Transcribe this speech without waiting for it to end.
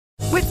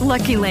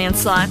Lucky Land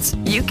Slots,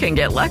 you can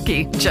get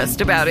lucky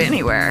just about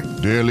anywhere.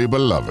 Dearly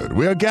beloved,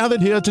 we are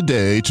gathered here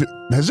today to...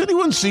 Has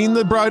anyone seen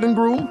the bride and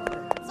groom?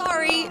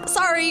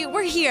 Sorry,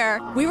 we're here.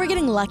 We were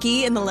getting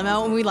lucky in the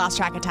limo and we lost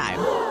track of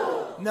time.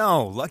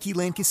 No, Lucky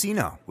Land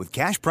Casino, with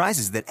cash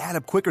prizes that add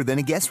up quicker than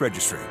a guest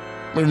registry.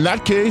 In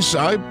that case,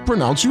 I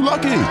pronounce you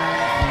lucky.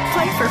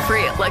 Play for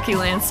free at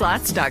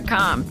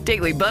LuckyLandSlots.com.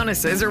 Daily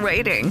bonuses are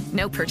waiting.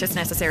 No purchase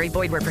necessary.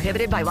 Void where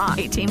prohibited by law.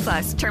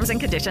 18+. Terms and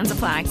conditions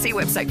apply. See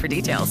website for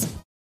details.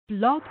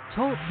 Blog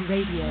Talk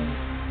Radio.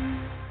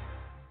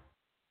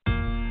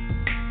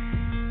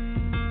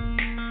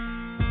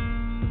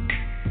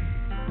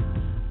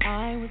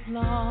 I was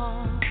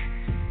lost,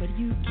 but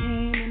you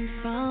came and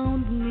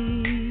found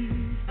me.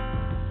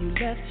 You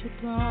left your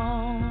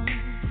throne,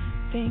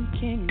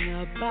 thinking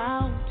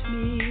about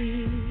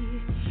me.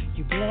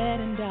 You bled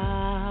and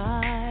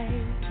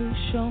died to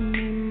show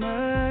me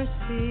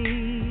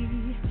mercy.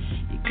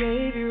 You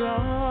gave your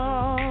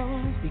all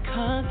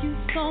because you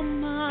saw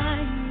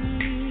my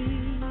need.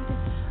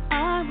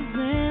 I was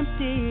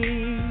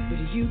empty, but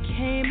you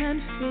came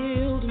and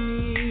filled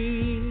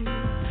me.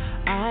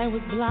 I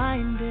was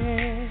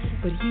blinded,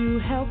 but you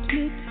helped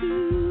me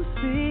to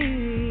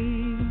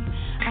see.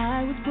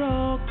 I was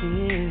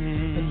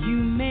broken, but you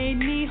made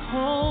me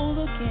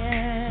whole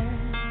again.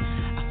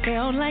 I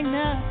felt like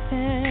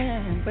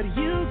nothing, but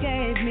you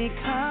gave me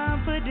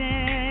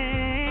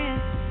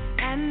confidence.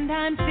 And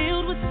I'm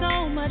filled with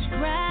so much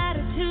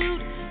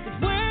gratitude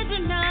that words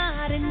are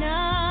not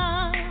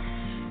enough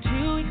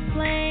to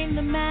explain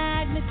the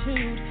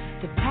magnitude,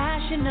 the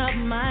passion of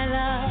my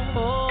love.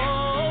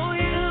 Oh,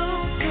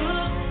 you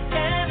took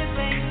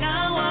everything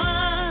I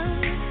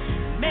want,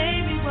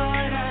 made me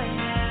what I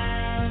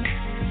am,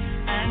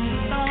 and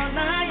it's all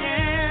I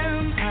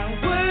am. I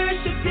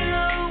worship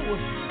you.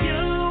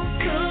 You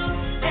took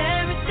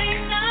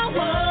everything I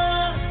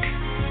was,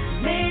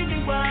 made me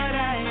what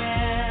I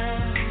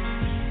am,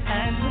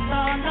 and it's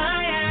all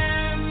I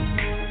am.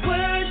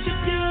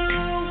 Worship you.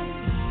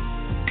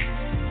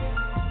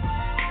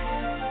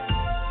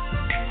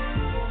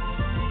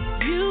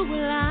 You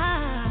were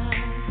alive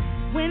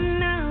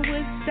when I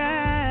was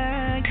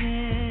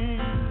dying.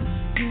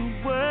 You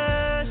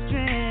were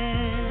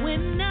strength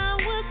when I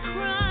was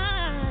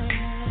crying.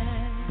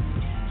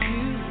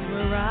 You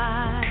were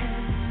right,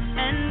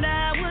 and I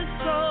was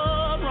so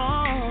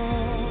wrong.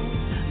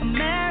 A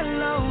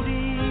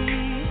melody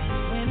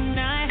when I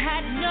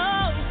had no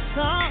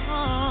song.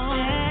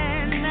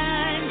 And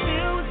I'm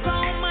filled with so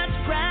much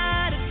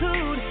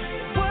gratitude.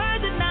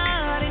 Words are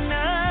not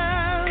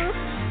enough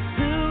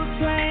to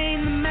explain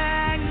the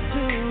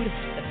magnitude,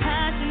 the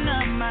passion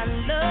of my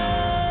love.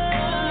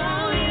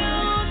 You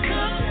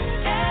took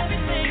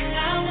everything I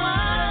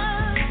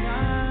want,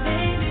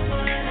 made me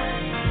what I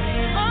am.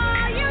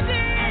 Oh, you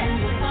did. And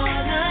it's all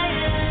I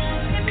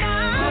am. And I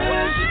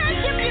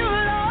worship you,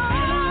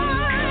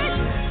 Lord.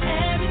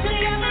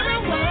 Everything I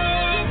want,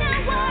 made me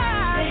what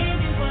I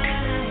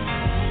am.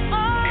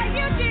 Oh,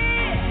 you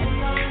did.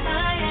 It's all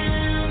I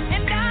am.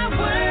 And I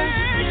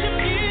worship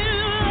you,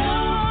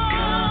 Lord.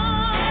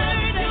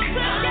 You took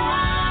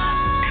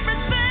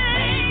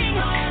everything,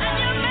 and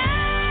you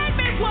made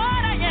me what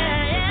I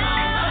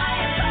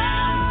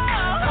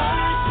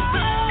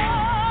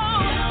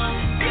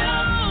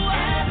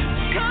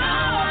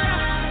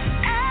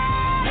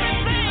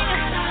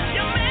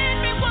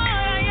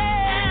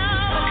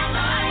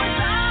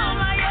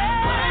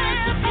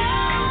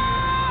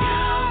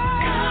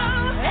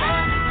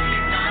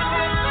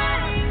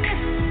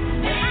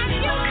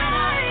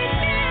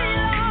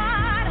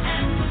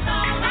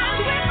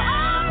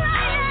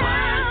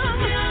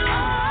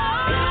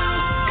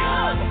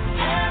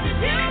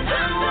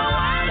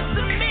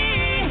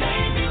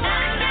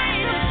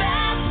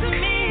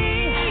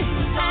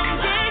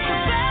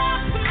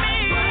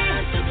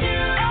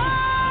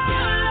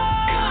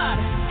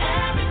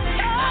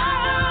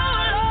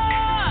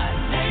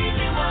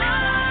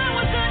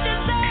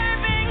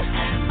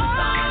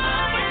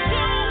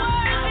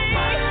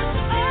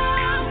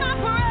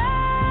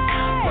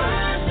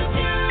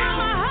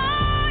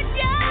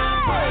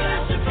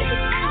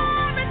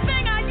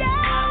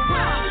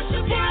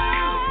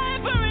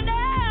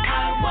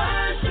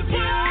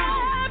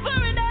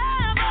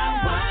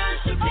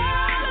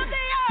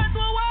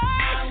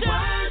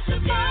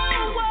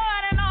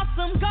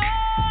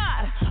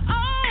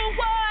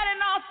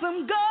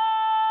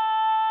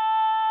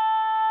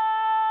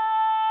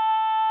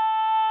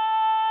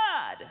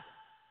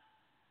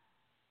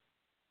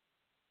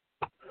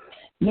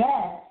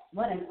Yes,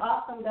 what an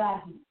awesome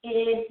God He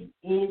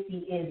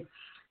is.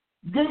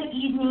 Good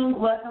evening.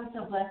 Welcome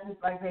to Blessings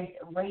by Grace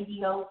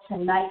Radio.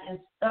 Tonight is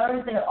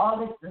Thursday,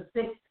 August the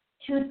 6th,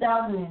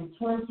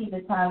 2020.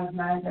 The time is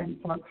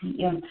 9:34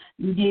 p.m.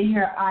 You did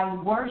hear I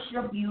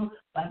Worship You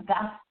by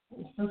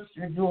Gospel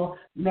Sister Duo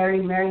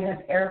Mary,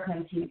 that's Erica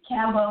and Tina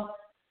Campbell.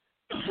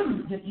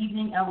 Good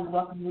evening, and we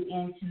welcome you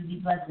into the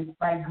Blessings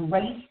by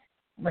Grace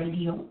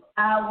Radio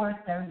Hour,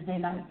 Thursday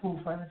night food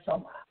for the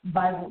soul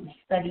Bible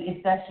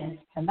study sessions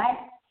tonight.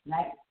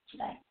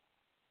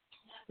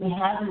 We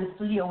have in the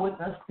studio with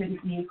us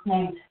critically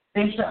acclaimed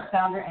Bishop,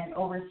 founder, and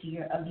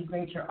overseer of the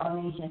Greater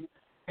All Nation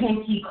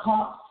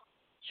Pentecost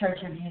Church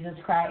of Jesus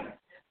Christ,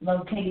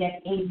 located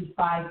at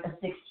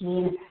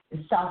 8516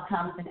 South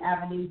Compton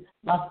Avenue,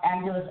 Los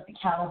Angeles,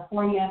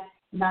 California,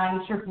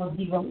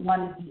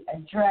 90001 is the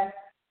address.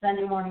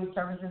 Sunday morning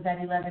services at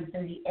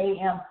 11:30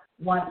 a.m.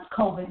 Once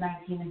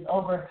COVID-19 is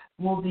over,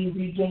 we'll be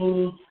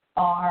regaining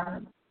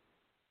our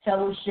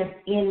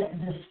fellowship in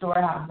the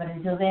storehouse. But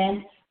until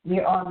then,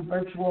 we're on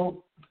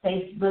virtual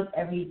Facebook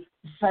every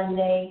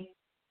Sunday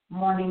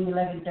morning,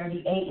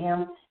 11:30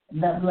 a.m.,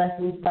 the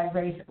Blessings by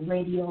Grace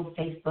Radio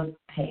Facebook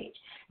page.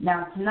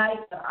 Now, tonight,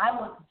 what I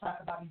want to talk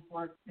about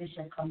before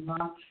Bishop comes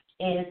on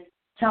is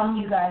telling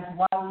you guys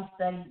why we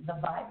study the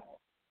Bible.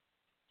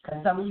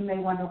 Because some of you may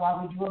wonder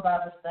why we do a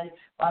Bible study,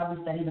 why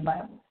we study the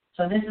Bible.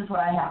 So this is what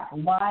I have.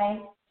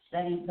 Why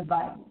study the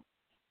Bible?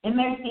 It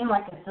may seem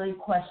like a silly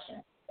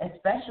question,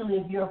 especially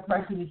if you're a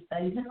person who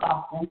studies it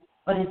often,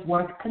 but it's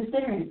worth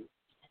considering.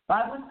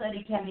 Bible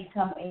study can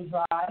become a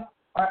dry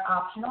or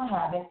optional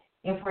habit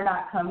if we're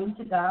not coming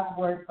to God's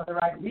Word for the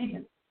right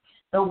reasons.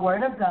 The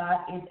Word of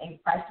God is a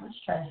priceless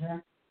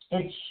treasure.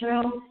 It's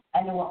true,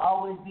 and it will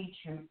always be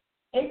true.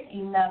 It's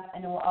enough,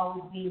 and it will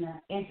always be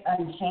enough. It's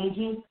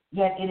unchanging,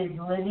 yet it is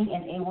living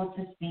and able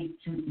to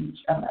speak to each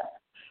of us.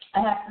 I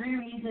have 3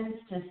 reasons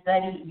to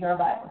study your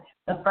Bible.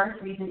 The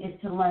first reason is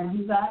to learn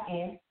who God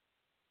is,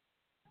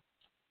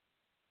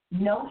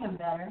 know Him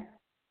better,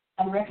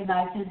 and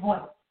recognize His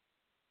voice.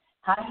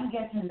 How do you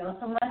get to know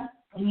someone?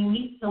 When you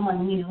meet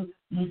someone new,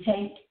 you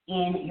take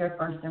in your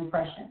first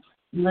impression.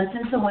 You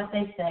listen to what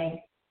they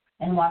say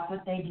and watch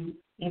what they do.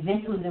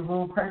 Eventually, the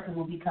real person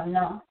will become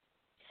known.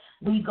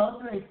 We go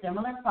through a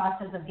similar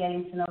process of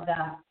getting to know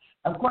God.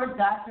 Of course,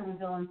 God can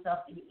reveal Himself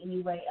in any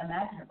way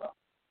imaginable,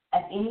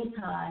 at any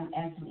time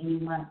and to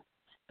anyone.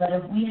 But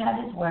if we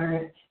have His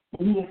Word,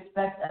 then He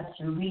expects us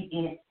to read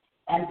it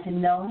and to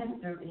know Him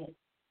through it.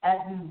 As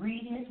we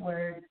read His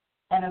Word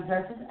and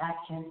observe His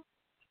actions,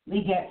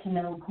 we get to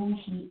know who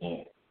He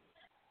is.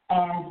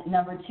 And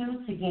number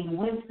 2, to gain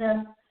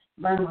wisdom,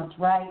 learn what's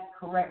right,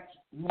 correct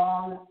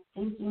wrong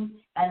thinking,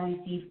 and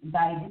receive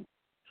guidance.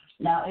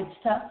 Now, it's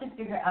tough to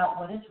figure out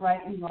what is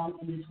right and wrong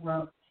in this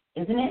world,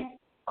 isn't it?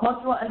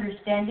 Cultural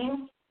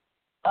understanding,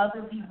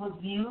 other people's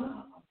views,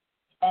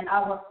 and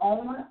our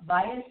own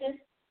biases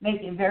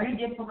make it very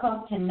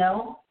difficult to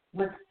know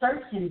with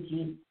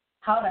certainty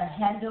how to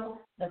handle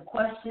the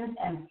questions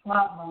and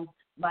problems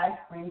life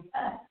brings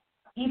us.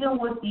 Even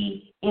with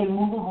the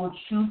immovable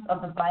truth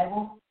of the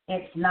Bible,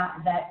 it's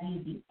not that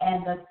easy.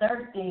 And the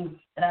third thing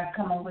that I've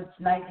come up with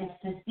tonight is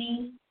to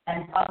see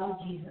and follow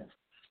Jesus.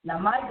 Now,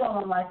 my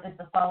goal in life is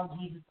to follow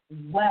Jesus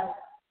well.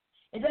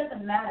 It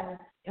doesn't matter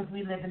if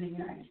we live in the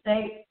United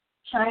States,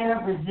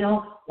 China,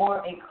 Brazil, or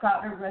a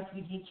crowded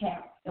refugee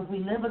camp. If we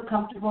live a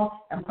comfortable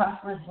and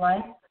prosperous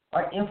life,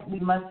 or if we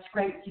must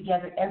scrape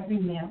together every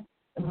meal,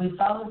 if we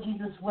follow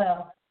Jesus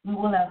well, we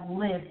will have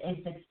lived a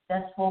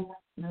successful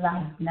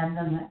life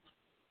nonetheless.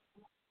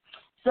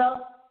 So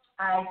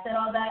I said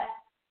all that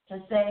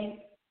to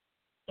say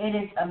it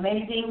is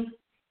amazing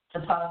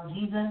to follow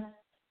Jesus,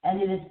 and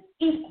it is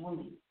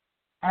equally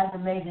as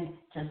amazing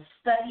to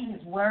study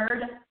His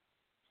Word,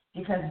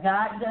 because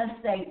God does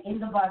say in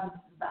the Bible,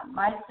 this is not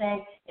my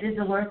saying, it is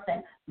the Lord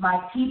saying,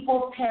 my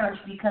people perish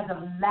because of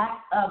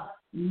lack of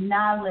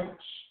knowledge.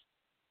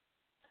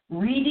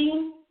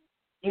 Reading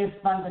is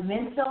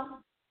fundamental.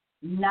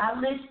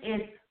 Knowledge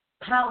is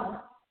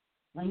power.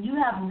 When you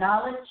have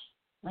knowledge,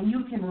 when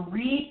you can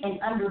read and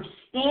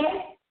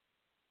understand,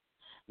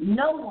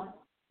 no one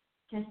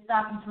can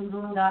stop you from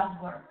doing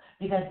God's Word,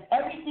 because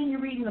everything you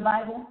read in the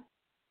Bible,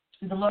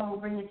 the Lord will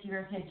bring it to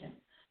your attention.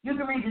 You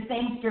can read the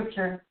same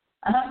scripture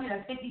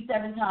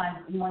 157 times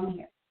in 1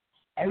 year.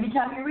 Every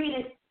time you read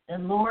it, the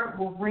Lord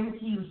will bring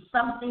to you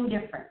something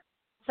different.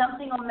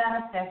 Something will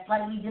manifest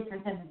slightly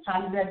different than the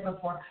time you read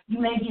before. You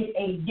may get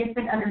a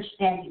different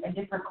understanding, a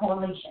different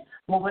correlation.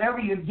 Well, whatever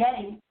you're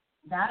getting,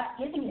 God's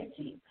giving it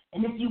to you.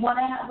 And if you want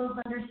to have those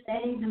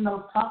understandings and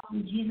those talks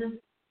with Jesus,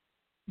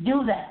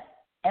 do that.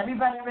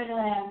 Everybody ready to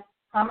land,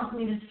 promise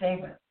me this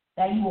favor,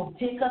 that you will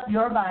pick up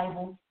your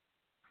Bible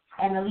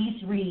and at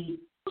least read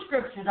 2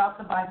 scriptures off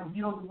the Bible. If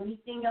you don't do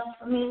anything else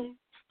for me,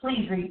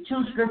 please read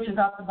 2 scriptures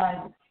off the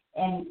Bible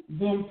and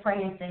then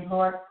pray and say,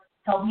 Lord,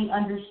 help me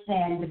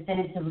understand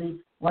definitively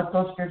what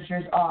those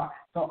scriptures are,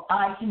 so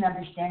I can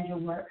understand your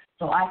word,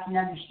 so I can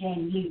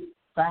understand you,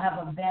 so I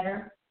have a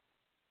better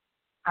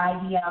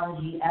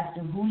ideology as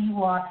to who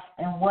you are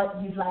and what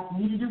you'd like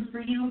me to do for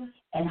you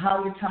and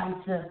how you're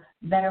trying to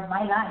better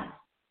my life.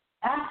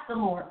 Ask the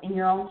Lord in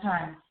your own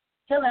time.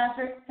 He'll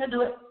answer it. He'll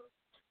do it.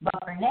 But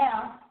for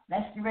now,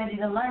 let's get ready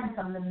to learn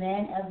from the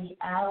men of the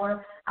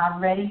hour.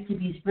 I'm ready to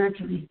be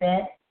spiritually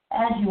fed,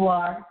 as you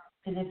are,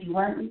 because if you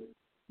weren't,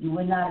 you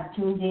would not have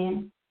tuned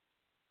in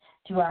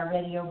to our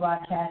radio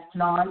broadcast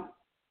tonight.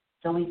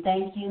 So we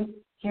thank you.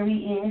 Here he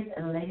is,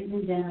 ladies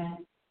and gentlemen,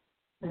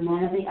 the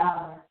man of the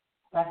hour,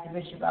 Dr.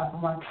 Bishop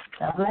Alphamore.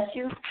 God bless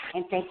you,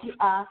 and thank you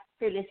all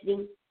for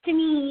listening to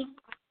me.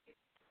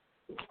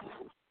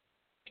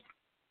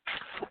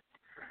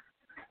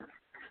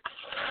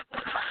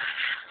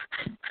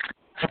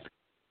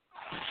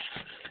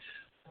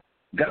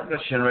 God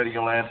bless you in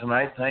Radio Land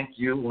tonight. Thank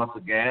you once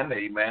again,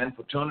 amen,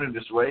 for tuning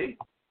this way.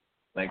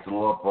 Thank the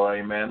Lord for,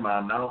 amen, my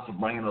announcer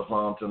bringing us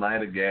on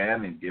tonight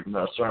again and giving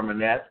us a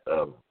sermonette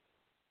of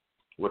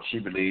what she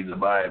believes the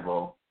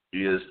Bible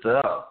is to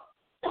us.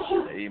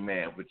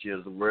 Amen, which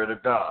is the Word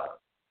of God,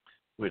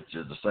 which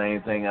is the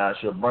same thing I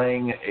shall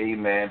bring,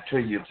 amen, to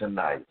you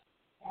tonight.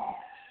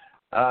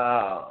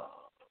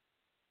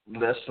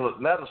 Let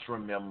us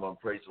remember,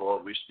 praise the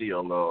Lord, we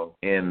still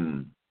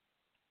in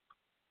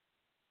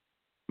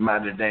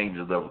mighty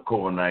dangers of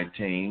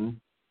COVID-19.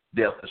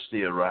 Death is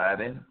still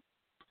riding,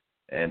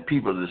 and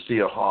people are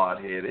still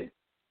hard-headed.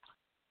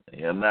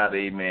 They're not,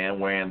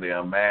 amen, wearing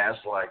their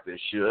masks like they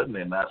should, and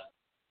they're not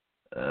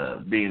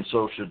being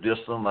social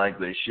distant like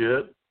they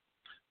should.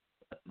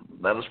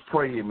 Let us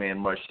pray, amen,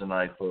 much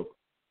tonight for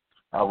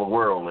our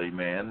world,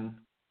 amen,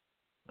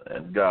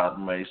 and God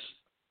may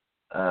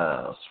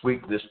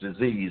sweep this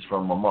disease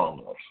from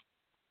among us.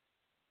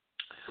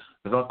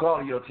 We're going to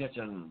call your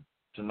attention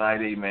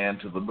tonight, amen,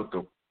 to the book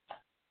of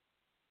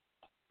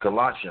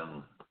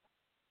Colossians,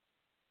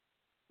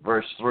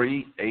 verse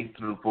 3, 8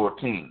 through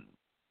 14.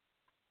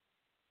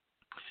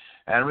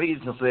 And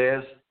reads and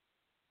says,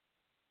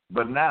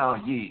 but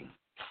now ye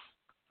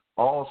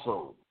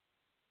also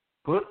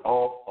put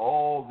off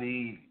all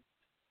the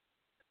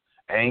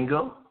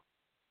anger,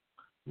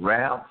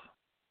 wrath,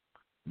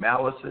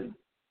 malice,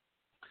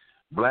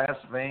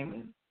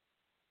 blasphemy,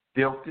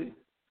 filthy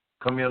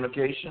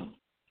communication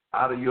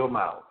out of your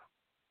mouth.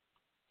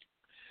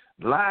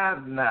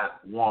 Lie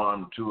not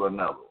one to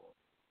another,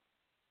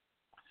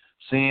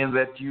 seeing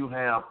that you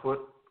have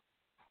put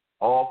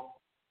off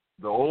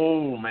the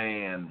old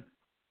man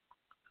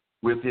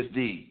with his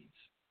deeds,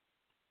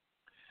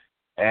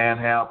 and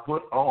have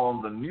put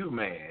on the new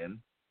man,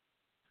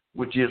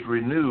 which is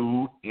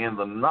renewed in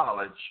the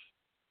knowledge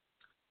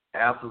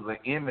after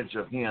the image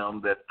of him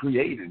that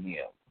created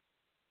him.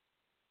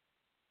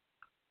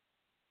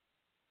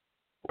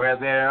 Where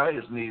there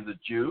is neither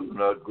Jew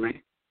nor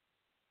Greek,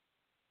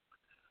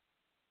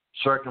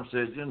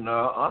 circumcision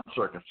nor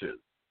uncircumcision,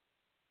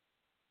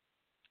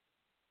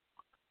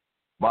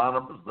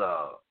 Barnabas,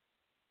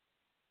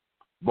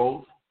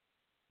 both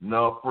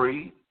nor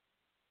free,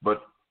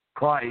 but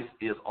Christ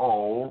is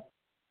all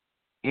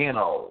in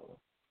all.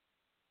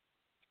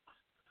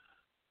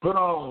 Put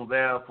on,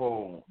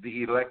 therefore,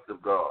 the elect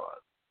of God,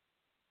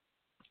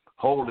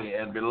 holy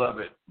and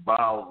beloved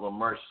bowels of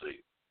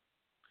mercy,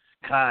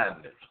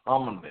 kindness,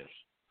 humbleness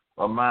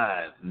of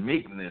mind,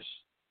 meekness,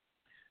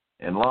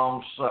 and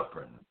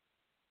long-suffering,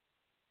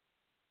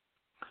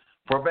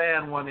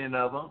 forbearing one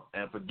another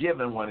and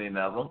forgiving one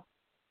another.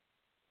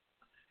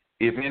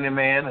 If any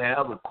man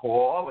have a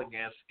quarrel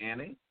against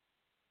any,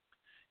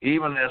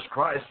 even as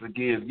Christ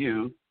forgive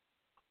you,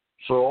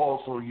 so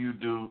also you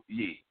do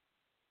ye.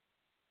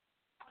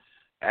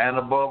 And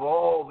above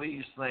all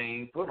these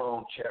things, put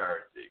on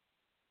charity,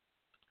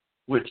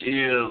 which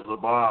is the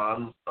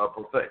bond of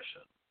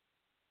perfection.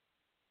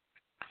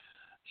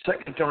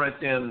 2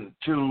 Corinthians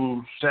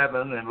 2,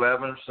 7 and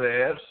 11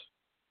 says,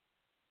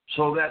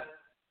 so that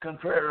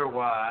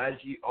contrariwise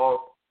ye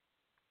ought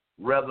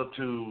rather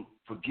to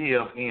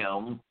forgive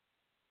him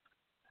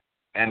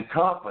and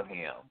comfort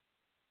him,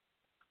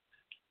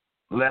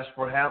 lest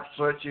perhaps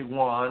such a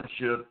one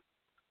should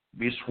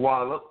be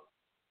swallowed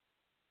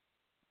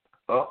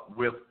up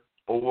with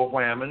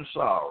overwhelming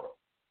sorrow.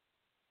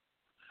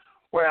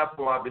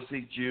 Wherefore I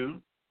beseech you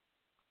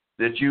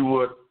that you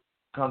would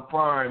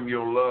confirm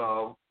your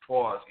love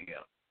towards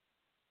him.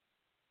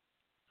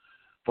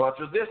 For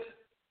to this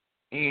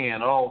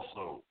end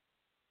also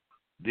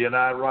did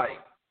I write,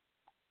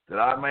 that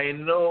I may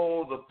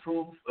know the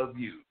proof of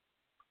you,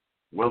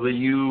 whether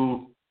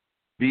you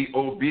be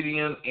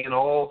obedient in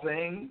all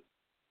things.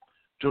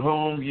 To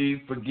whom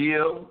ye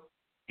forgive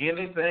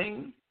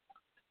anything,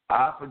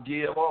 I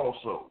forgive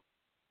also.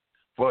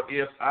 For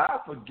if I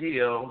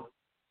forgive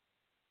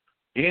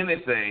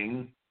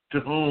anything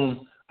to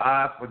whom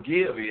I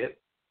forgive it,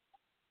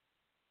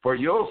 for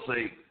your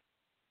sake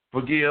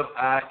forgive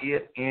I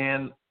it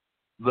in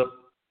the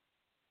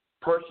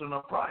person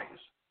of Christ,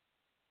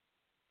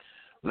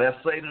 lest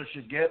Satan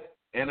should get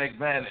an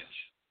advantage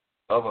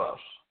of us.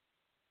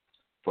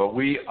 For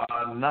we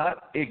are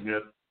not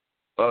ignorant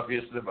of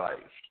his device.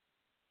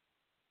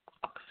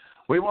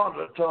 We want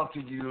to talk to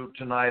you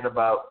tonight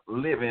about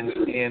living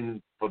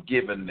in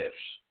forgiveness.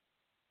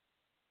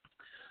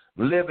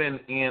 Living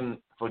in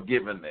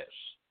forgiveness.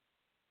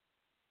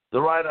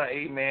 The writer,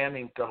 amen,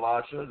 in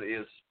Colossians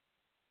is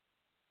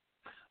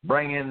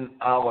bringing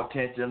our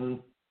attention,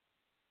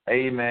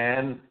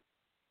 amen,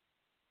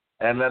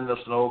 and letting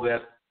us know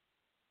that,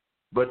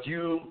 but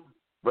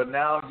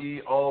now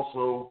ye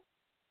also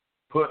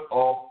put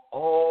off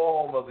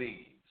all of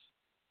these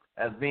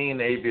as being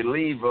a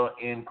believer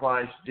in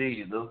Christ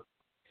Jesus.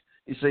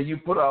 He said, you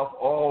put off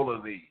all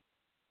of these.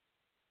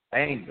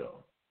 Anger.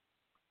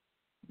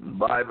 The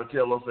Bible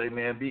tells us,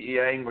 amen, be ye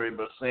angry,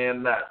 but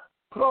sin not.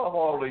 Put off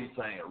all these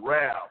things.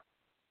 Wrath,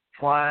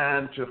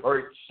 trying to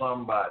hurt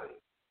somebody.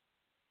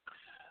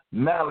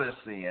 Malice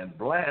and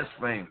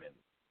blaspheming.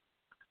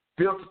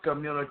 filter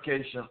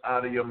communication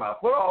out of your mouth.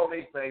 Put all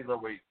these things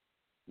away.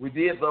 We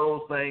did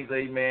those things,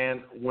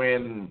 amen,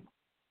 when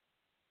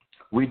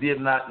we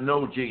did not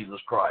know Jesus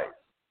Christ.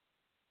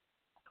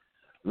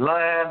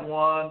 Lying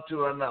one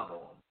to another,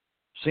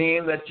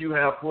 seeing that you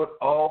have put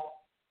off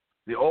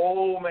the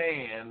old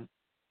man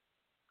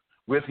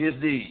with his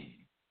deeds.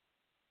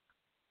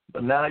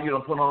 But now you're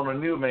going to put on a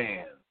new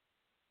man,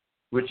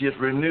 which is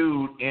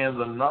renewed in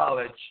the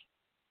knowledge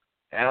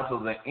after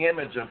the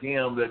image of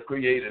him that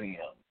created him.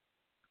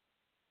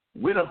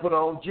 We don't put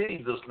on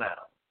Jesus now.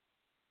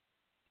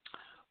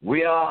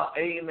 We are,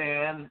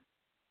 amen,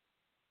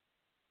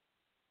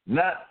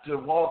 not to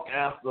walk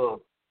after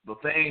the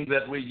things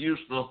that we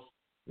used to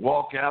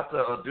walk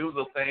after or do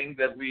the things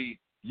that we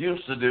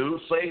used to do,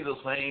 say the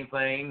same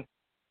thing,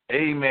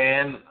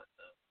 amen,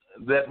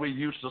 that we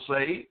used to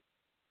say,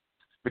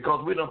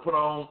 because we don't put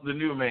on the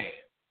new man.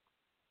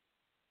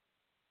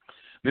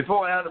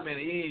 Before Adam and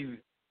Eve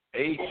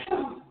ate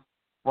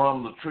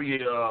from the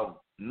tree of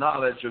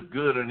knowledge of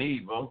good and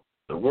evil,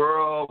 the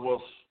world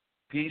was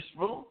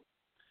peaceful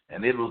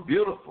and it was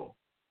beautiful.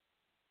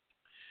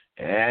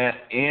 And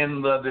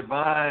in the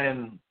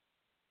divine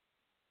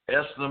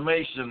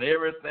estimation,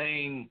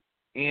 everything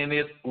in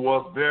it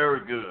was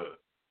very good.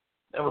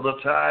 There was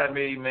a time,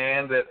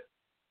 amen, that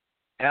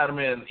Adam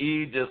and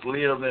Eve just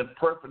lived in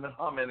perfect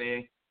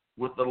harmony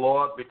with the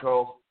Lord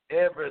because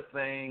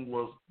everything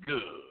was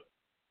good.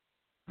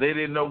 They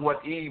didn't know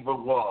what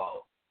evil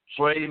was.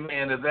 So,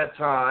 amen, at that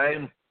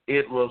time,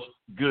 it was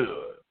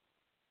good.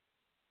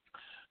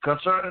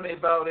 Concerning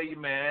about,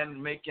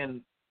 amen,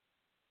 making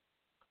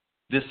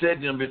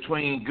decision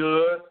between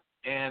good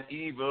and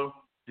evil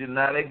did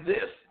not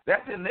exist.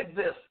 That didn't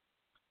exist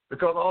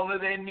because all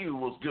that they knew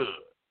was good.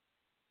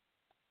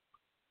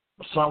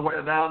 But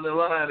somewhere down the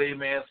line,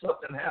 amen,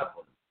 something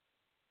happened.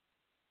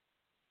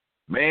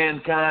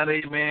 Mankind,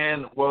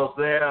 amen, was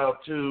there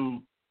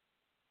to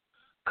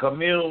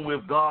commune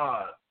with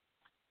God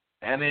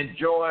and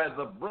enjoy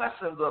the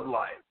blessings of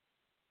life.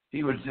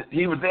 He was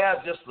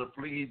there just to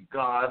please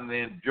God and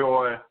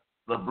enjoy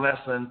the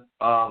blessing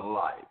of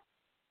life.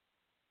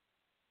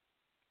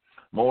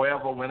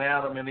 Moreover, when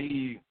Adam and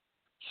Eve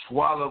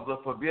swallowed the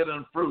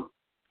forbidden fruit,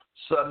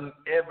 suddenly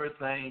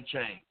everything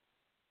changed.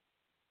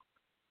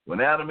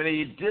 When Adam and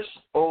Eve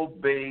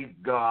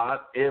disobeyed God,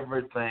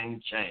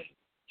 everything changed.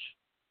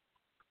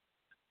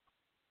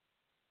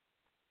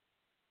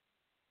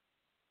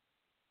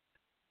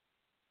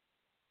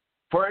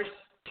 First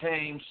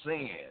came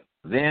sin.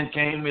 Then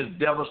came his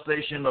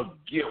devastation of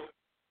guilt.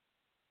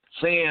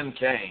 Sin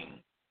came.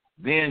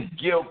 Then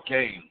guilt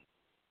came.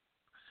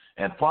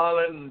 And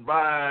followed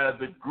by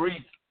the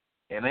grief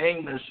and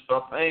anguish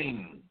of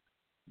pain,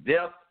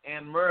 death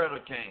and murder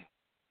came.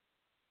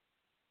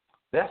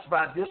 That's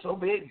by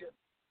disobedience.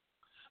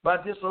 By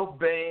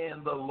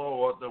disobeying the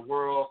Lord, the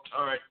world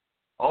turned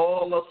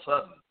all of a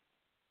sudden.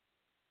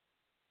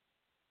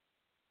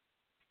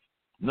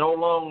 No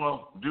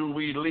longer do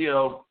we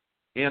live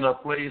in a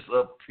place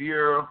of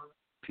pure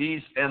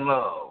peace and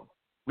love.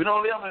 We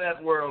don't live in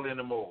that world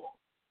anymore.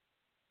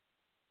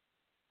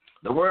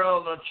 The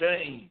world has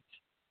changed,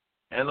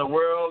 and the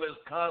world is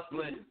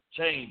constantly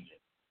changing.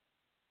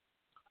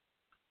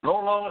 No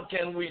longer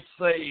can we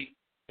say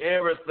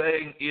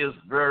everything is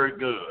very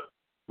good.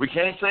 We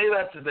can't say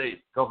that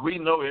today because we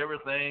know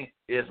everything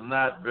is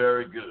not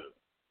very good.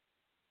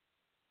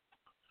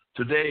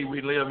 Today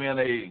we live in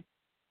a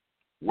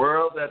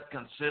world that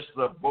consists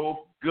of both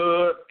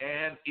good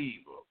and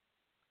evil.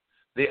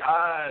 The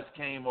eyes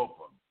came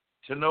open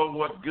to know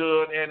what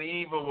good and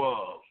evil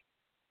was.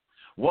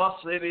 Once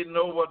they didn't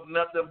know what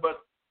nothing but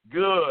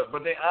good,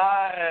 but the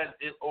eyes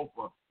is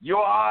open.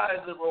 Your eyes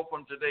is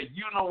open today.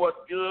 You know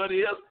what good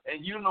is,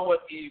 and you know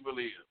what evil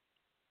is.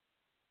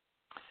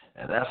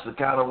 And that's the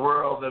kind of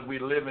world that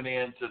we're living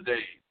in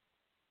today.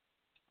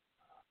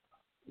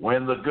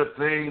 When the good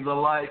things of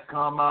life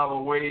come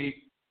our way,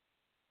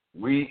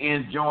 we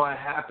enjoy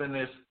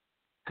happiness,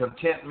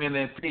 contentment,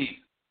 and peace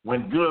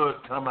when good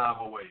come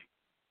our way.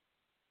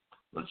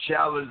 The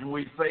challenge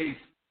we face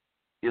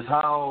is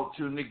how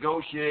to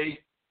negotiate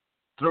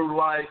through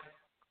life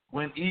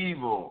when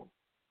evil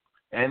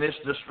and its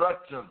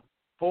destruction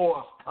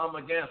force come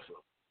against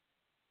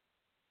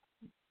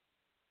us.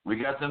 We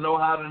got to know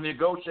how to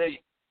negotiate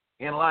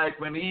in life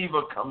when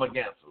evil come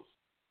against us.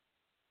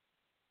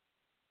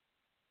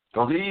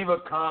 Because evil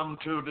come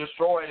to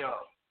destroy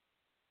us.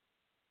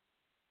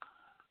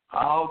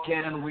 How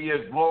can we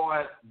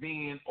avoid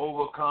being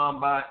overcome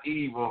by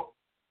evil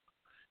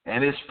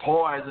and its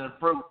poison,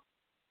 fruit,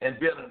 and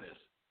bitterness?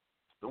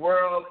 The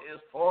world is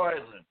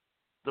poison.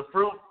 The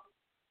fruit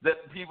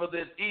that people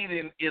is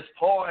eating is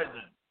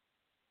poison.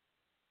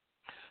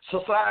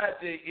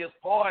 Society is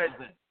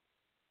poison.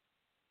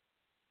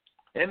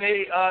 And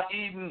they are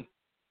eating,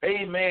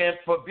 amen,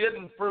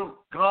 forbidden fruit.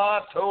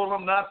 God told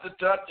them not to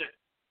touch it.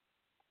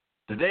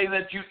 The day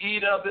that you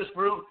eat of this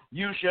fruit,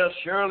 you shall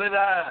surely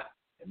die.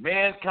 And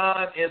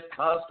mankind is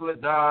constantly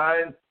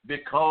dying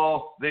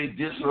because they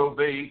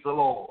disobeyed the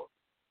Lord.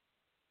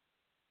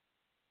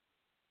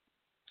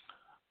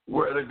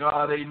 Word of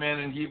God, amen,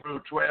 in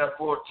Hebrews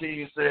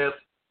 12:14 says,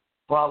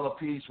 follow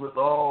peace with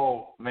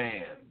all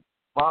men.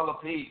 Follow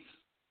peace.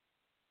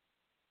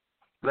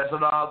 Blessed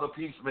are the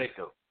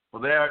peacemakers, for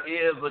there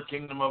is the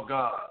kingdom of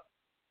God.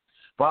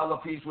 Follow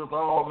peace with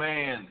all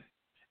men,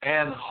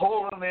 and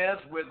holiness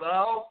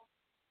without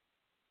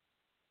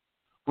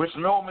which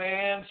no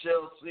man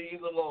shall see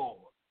the Lord.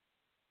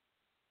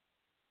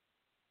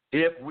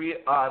 If we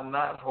are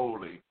not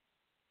holy,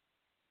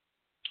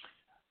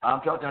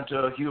 I'm talking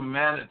to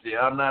humanity.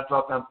 I'm not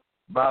talking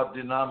about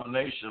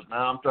denominations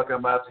now. I'm talking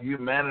about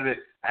humanity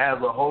as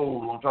a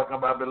whole. I'm talking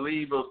about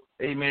believers,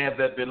 amen,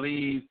 that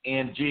believe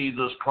in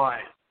Jesus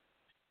Christ.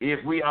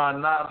 If we are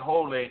not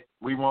holy,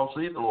 we won't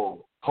see the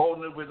Lord.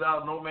 Holiness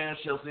without no man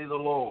shall see the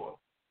Lord.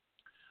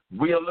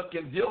 We are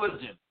looking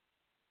diligent,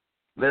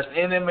 lest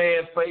any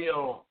man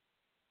fail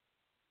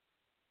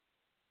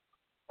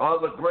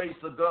of the grace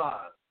of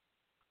God,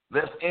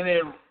 lest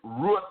any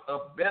root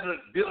of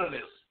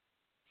bitterness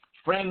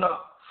spring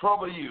up,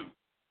 trouble you,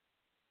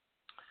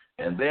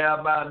 and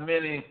thereby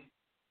many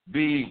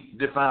be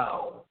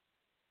defiled.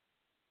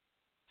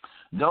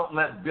 Don't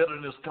let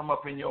bitterness come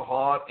up in your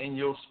heart, in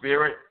your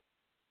spirit.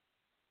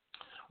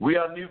 We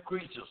are new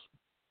creatures.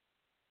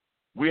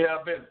 We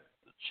have been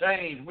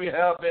changed. We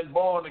have been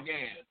born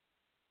again.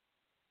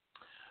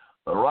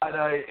 The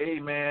writer,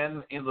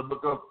 amen, in the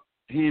book of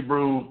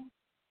Hebrews,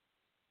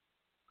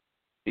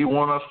 he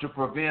wants us to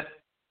prevent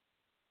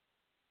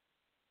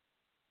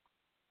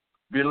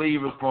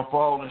believers from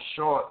falling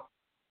short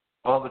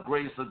of the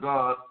grace of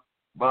God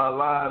by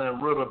allowing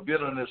a root of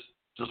bitterness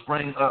to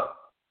spring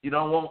up. You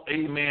don't want,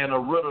 amen, a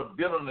root of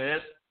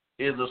bitterness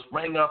is to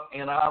spring up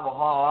in our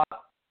heart,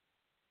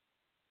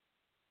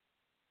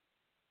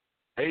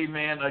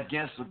 amen,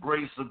 against the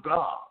grace of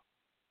God.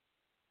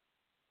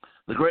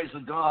 The grace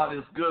of God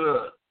is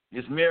good,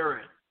 it's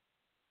merit.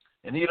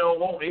 And he don't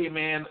want,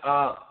 amen,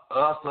 us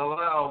to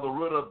allow the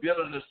root of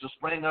bitterness to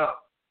spring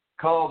up,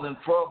 causing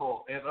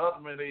trouble and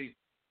ultimately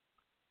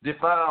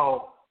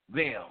defile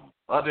them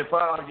or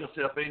defile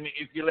yourself. Amen.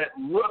 If you let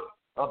root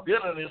of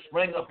bitterness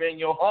spring up in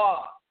your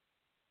heart,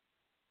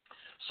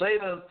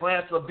 Satan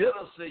plants a bitter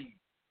seed.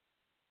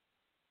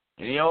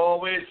 And he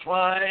always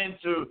trying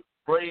to,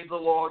 praise the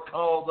Lord,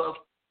 calls us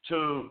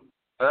to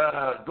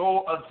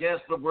go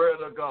against the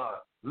word of God,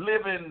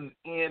 living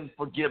in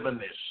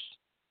forgiveness,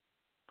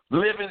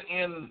 living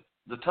in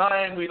the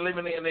time we're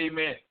living in,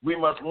 amen. We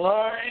must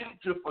learn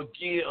to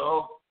forgive,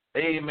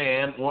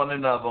 amen, one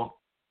another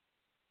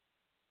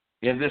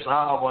in this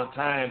hour and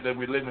time that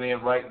we're living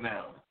in right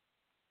now.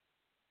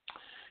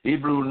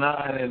 Hebrews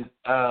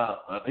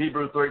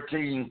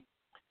 13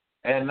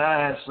 and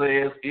 9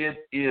 says,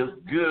 it is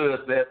good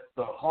that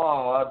the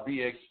heart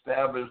be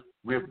established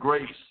with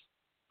grace.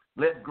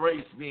 Let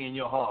grace be in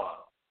your heart.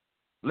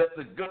 Let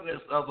the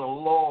goodness of the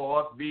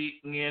Lord be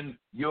in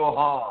your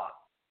heart.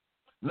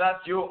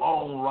 Not your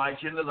own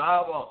righteousness.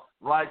 Our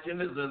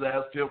righteousness is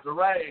as filthy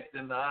rags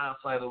in the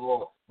eyesight of the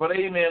Lord. But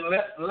amen,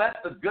 let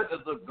the goodness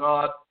of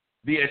God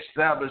be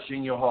established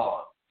in your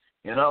heart.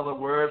 In other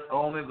words,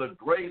 only the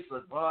grace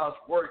of God's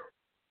work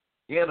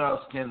in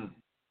us can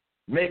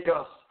make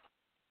us,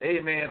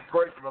 amen,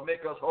 personal,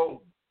 make us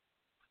whole.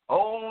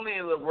 Only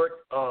the work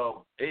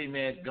of,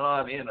 amen,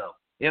 God in us,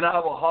 in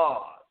our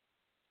heart.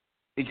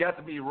 It got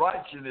to be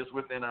righteousness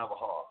within our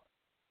heart.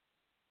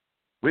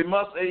 We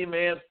must,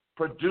 amen,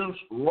 produce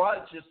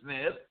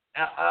righteousness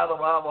out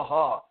of our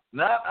heart.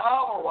 Not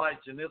our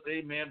righteousness,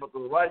 amen, but the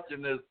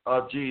righteousness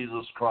of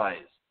Jesus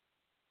Christ.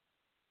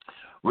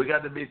 We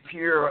got to be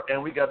pure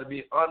and we got to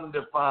be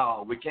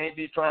undefiled. We can't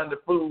be trying to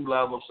fool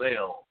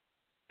ourselves.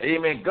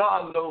 Amen.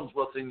 God knows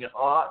what's in your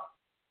heart.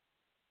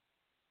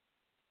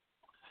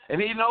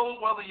 And he knows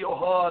whether your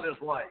heart is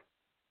right.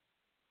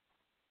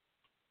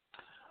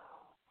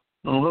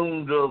 To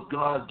whom does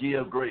God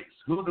give grace?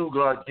 Who do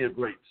God give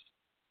grace?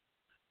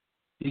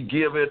 He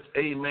giveth,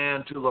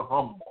 amen, to the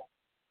humble.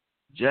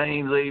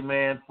 James,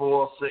 amen,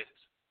 4:6.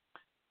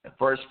 And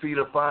 1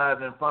 Peter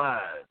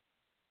 5:5.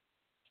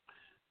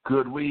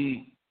 Could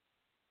we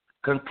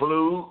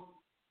conclude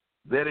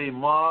that a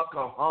mark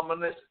of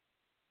humbleness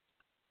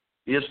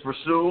is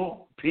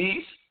pursue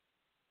peace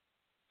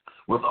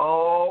with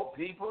all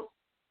people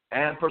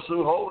and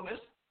pursue holiness?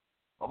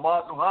 A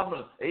mark of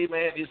humbleness,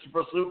 amen, is to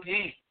pursue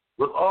peace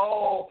with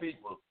all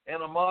people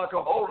and a mark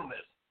of holiness.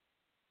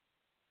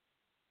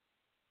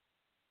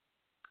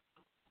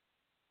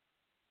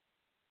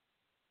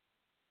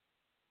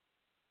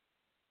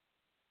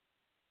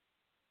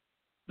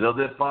 Does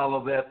it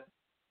follow that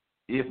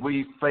if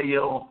we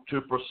fail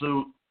to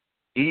pursue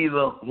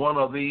either one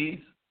of these,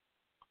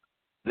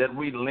 that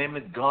we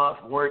limit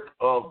God's work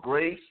of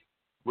grace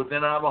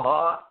within our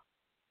heart?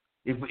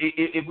 If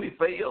we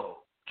fail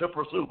to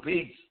pursue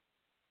peace,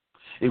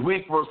 if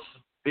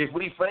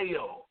we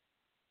fail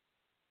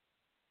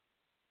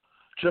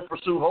to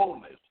pursue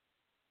holiness,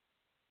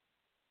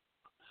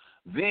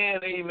 then,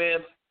 amen,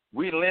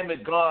 we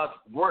limit God's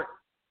work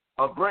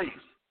of grace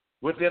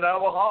within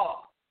our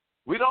heart.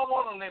 We don't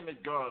want to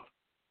limit God's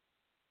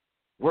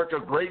work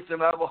of grace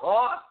in our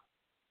heart.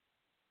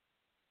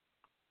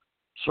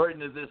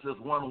 Certainly this is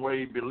one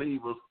way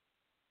believers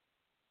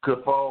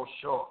could fall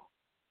short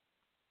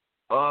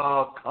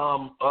or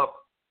come up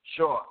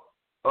short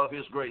of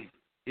his grace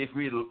if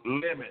we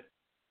limit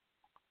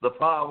the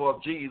power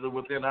of Jesus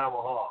within our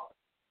heart.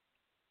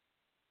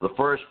 The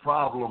first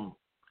problem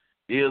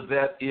is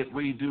that if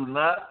we do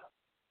not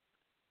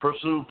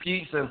pursue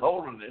peace and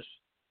holiness,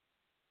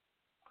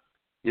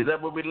 is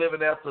that what we're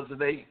living after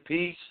today?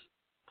 Peace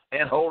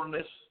and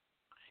holiness?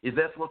 Is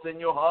that what's in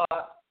your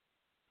heart,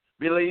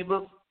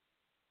 believers?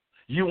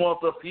 You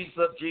want the peace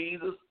of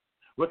Jesus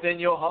within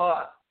your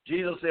heart?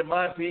 Jesus said,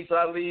 my peace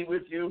I leave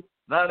with you,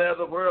 not as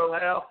the world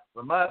hath,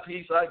 but my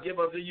peace I give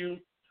unto you.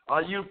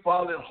 Are you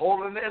following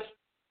holiness?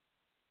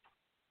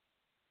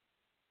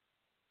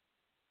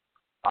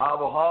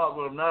 Our heart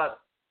will not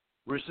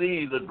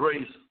receive the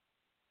grace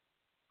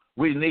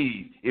we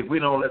need if we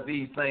don't let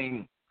these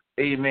things,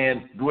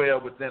 amen,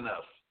 dwell within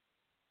us.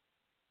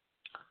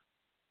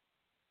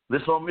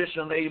 This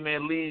omission,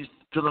 amen, leads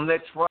to the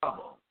next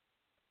problem.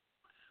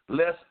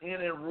 Lest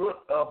any root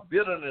of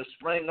bitterness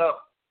spring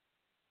up,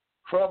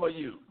 trouble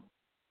you,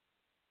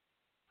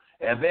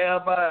 and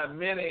thereby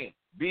many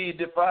be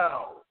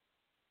defiled.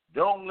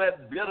 Don't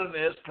let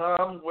bitterness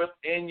come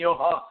within your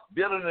heart.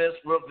 Bitterness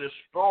will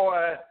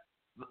destroy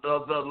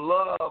the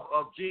love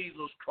of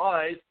Jesus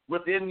Christ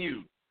within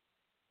you.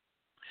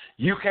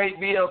 You can't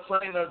be a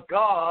saint of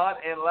God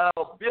and allow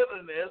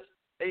bitterness,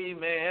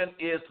 amen,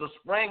 is to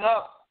spring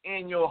up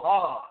in your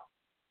heart.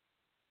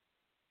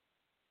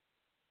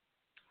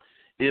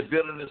 If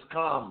bitterness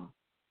comes,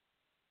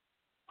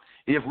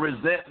 if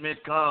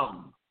resentment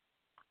comes,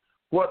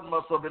 what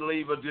must a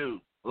believer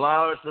do?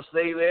 Allow it to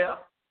stay there?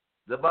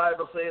 The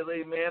Bible says,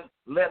 amen,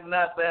 let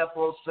not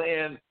therefore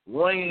sin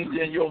reign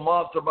in your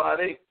mortal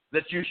body,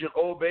 that you should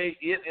obey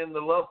it in the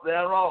lust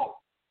thereof.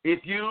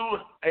 If you,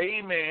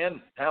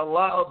 amen,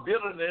 allow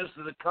bitterness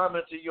to come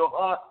into your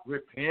heart,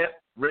 repent,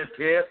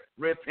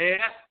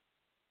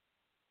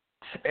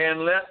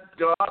 and let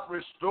God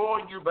restore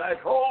you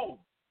back home.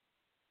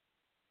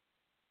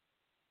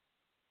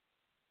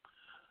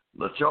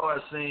 The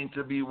choice seems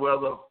to be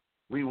whether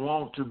we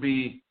want to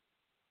be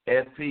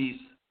at peace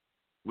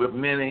with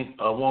many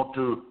or want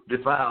to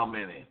defile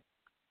many.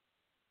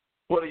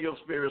 What are your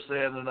spirits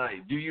saying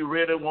tonight? Do you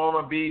really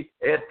want to be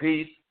at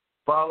peace,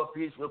 follow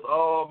peace with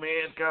all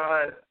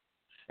mankind,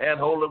 and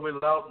holy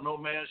without no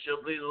man shall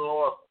please the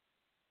Lord?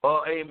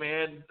 Or,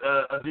 amen,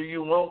 do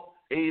you want,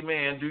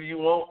 amen,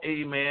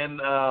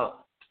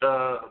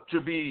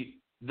 to be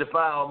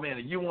defile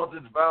many? You want to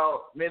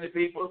defile many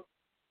people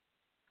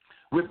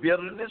with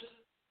bitterness,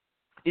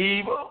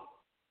 evil?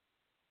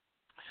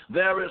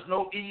 There is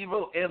no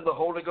evil in the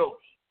Holy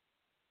Ghost.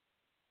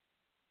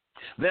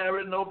 There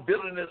is no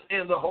bitterness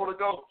in the Holy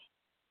Ghost.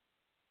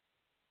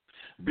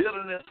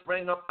 Bitterness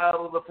spring up out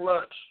of the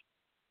flesh,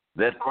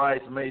 that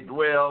Christ may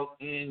dwell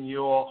in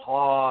your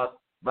heart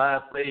by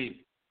faith.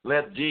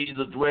 Let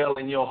Jesus dwell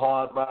in your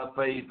heart by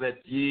faith,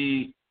 that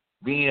ye,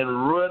 being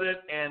rooted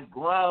and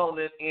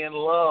grounded in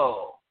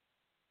love.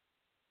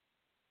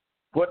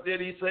 What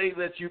did he say?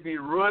 That you be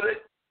rooted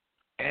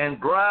and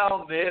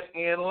grounded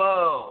in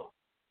love.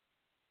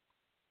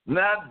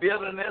 Not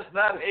bitterness,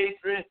 not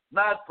hatred,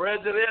 not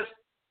prejudice,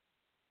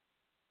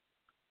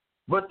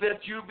 but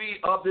that you be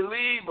a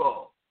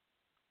believer.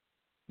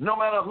 No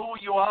matter who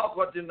you are,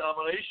 what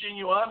denomination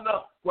you are under,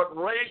 what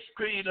race,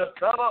 creed, or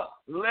color,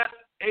 let,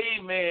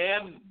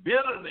 amen,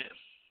 bitterness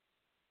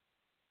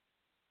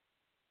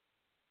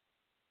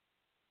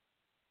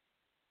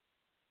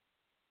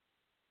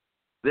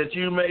that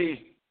you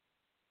may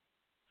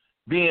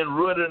being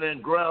rooted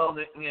and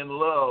grounded in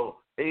love.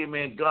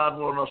 Amen. God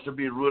wants us to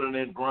be rooted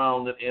and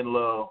grounded in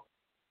love,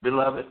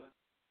 beloved.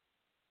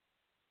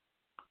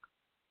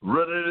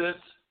 Rooted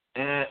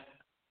and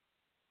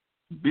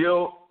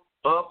built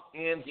up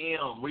in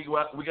him. We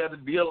got to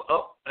build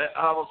up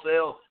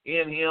ourselves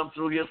in him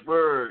through his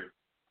word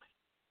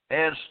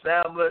and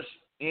established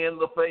in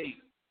the faith.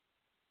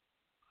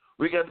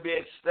 We got to be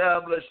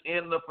established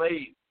in the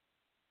faith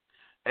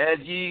as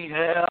ye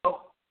have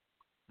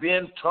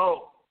been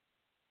taught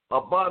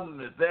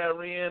abundantly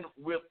therein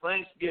with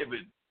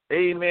thanksgiving.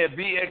 Amen.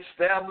 Be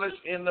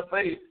established in the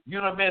faith.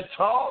 You have been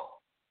taught.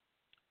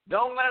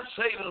 Don't let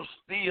Satan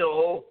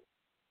steal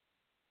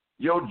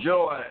your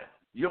joy,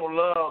 your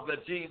love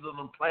that Jesus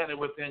implanted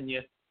within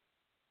you.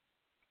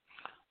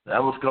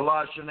 That was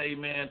Colossians,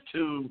 amen,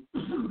 2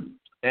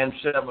 and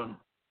 7.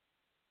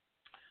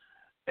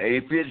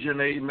 Ephesians,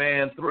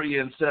 amen, 3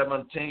 and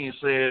 17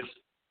 says,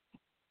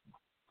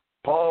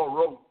 Paul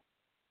wrote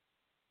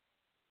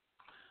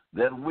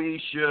that we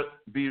should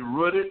be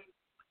rooted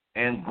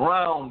and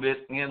grounded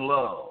in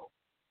love.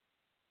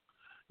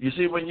 You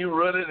see, when you're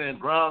rooted and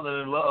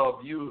grounded in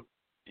love,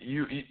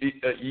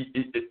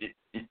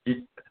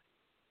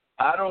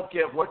 I don't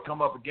care what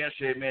come up against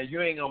you, man,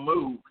 you ain't going to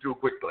move too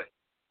quickly.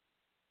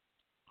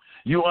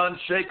 You're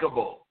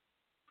unshakable.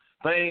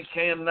 Things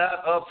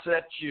cannot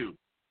upset you.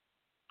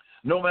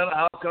 No matter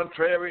how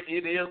contrary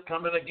it is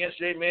coming against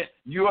you, amen,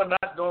 you are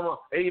not going to,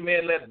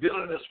 amen, let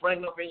bitterness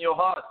spring up in your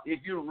heart if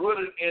you're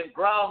rooted and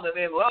grounded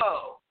in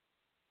love.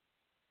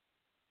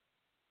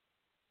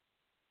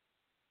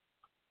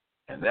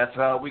 And that's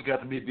how we got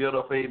to be built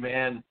up,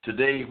 amen.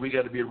 Today we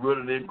got to be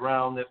rooted and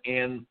grounded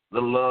in the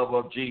love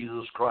of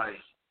Jesus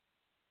Christ.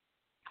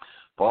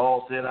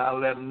 Paul said, I'll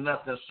let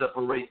nothing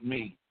separate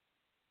me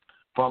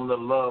from the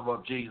love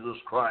of Jesus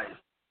Christ,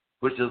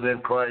 which is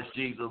in Christ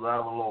Jesus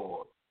our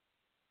Lord.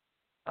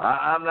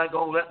 I'm not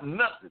going to let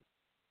nothing.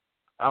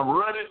 I'm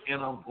rooted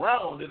and I'm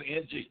grounded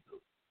in Jesus.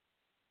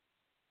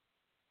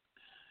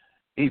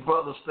 He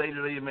further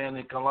stated, amen,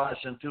 in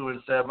Colossians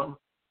 2:7,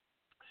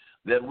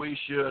 that we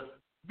should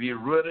be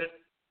rooted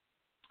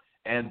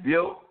and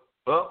built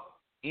up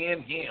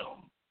in him.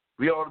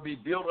 We ought to be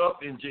built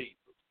up in Jesus.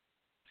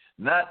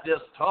 Not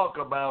just talk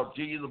about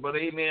Jesus, but,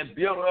 amen,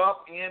 built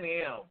up in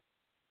him.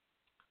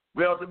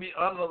 We ought to be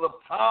under the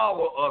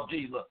power of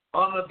Jesus,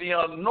 under the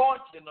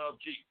anointing of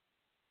Jesus.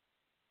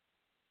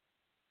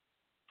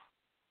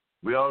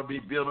 We ought to be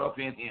built up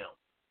in him.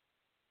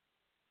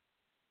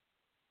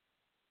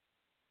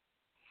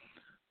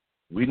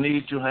 We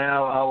need to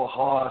have our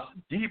hearts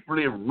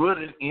deeply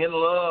rooted in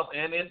love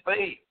and in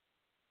faith.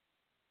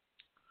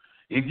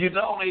 If you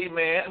don't,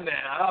 amen,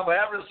 now our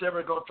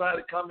adversary is going to try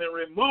to come and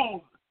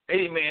remove,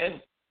 amen,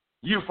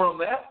 you from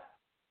that.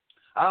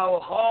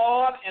 Our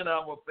heart and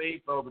our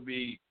faith ought to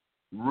be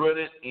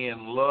rooted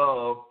in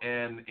love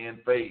and in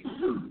faith.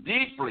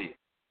 Deeply.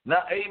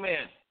 Now,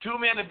 amen, too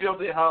many built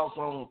their house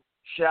on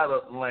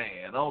shattered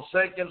land, on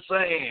sinking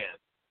sand.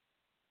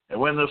 And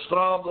when the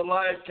storms of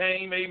life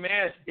came,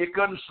 amen, it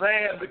couldn't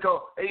stand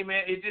because,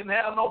 amen, it didn't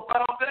have no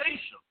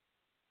foundation.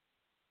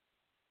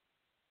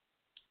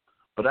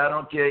 But I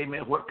don't care,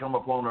 amen, what come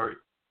upon earth.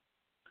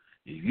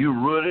 If you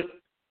rooted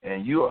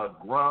and you are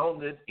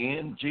grounded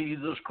in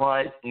Jesus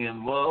Christ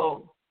in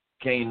love,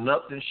 can't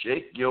nothing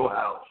shake your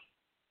house.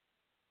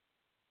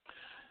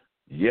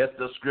 Yet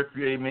the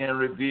scripture, amen,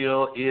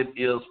 reveal it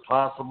is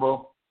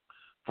possible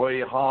for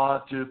a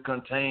heart to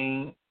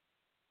contain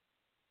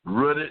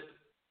roots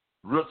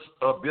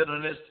of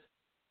bitterness,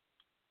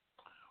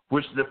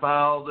 which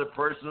defiles a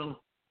person,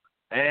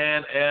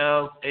 and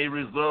as a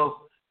result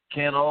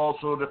can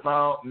also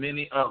defile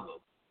many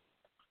others.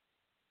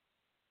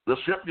 The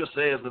scripture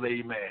says that,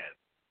 amen.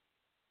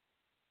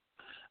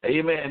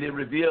 Amen. It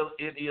reveals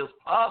it is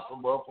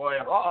possible for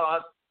a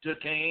heart to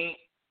contain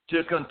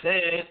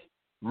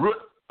root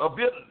of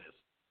bitterness.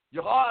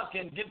 Your heart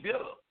can get bitter.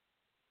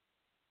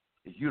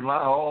 If you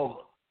allow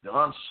all the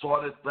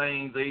unsorted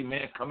things,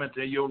 amen, come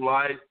into your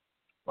life,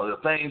 or the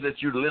things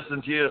that you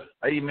listen to,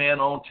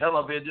 amen, on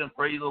television,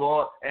 praise the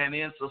Lord, and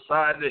in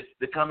society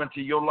that come into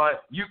your life,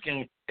 you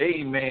can,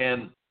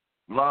 amen,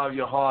 allow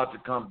your heart to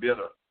come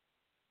bitter,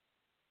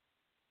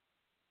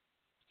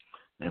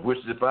 and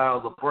which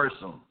defiles a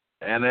person,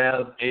 and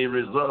as a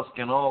result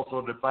can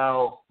also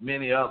defile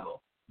many others.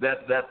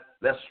 That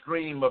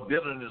stream of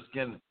bitterness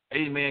can,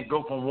 amen,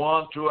 go from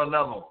one to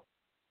another.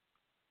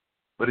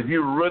 But if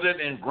you're rooted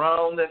and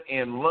grounded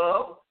in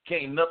love,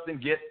 can't nothing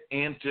get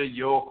into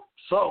your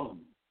soul.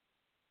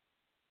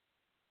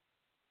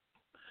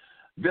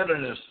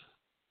 Bitterness,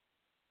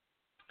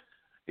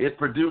 it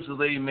produces,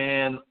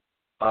 amen,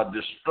 a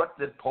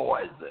destructive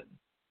poison.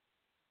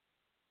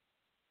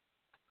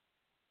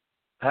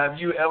 Have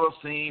you ever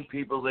seen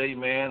people,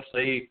 amen,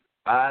 say,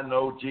 I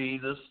know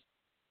Jesus,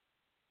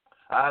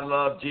 I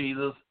love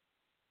Jesus,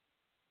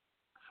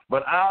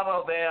 but out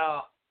of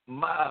their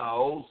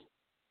mouths,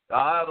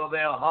 out of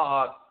their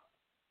heart,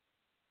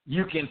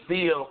 you can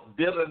feel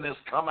bitterness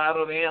come out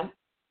of them?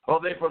 Or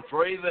they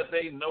portray that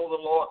they know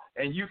the Lord,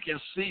 and you can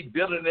see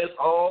bitterness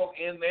all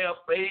in their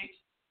face.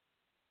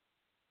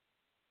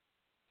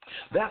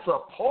 That's a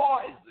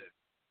poison.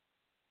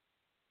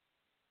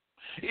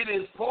 It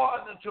is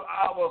poison to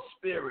our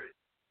spirit,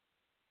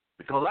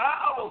 because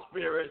our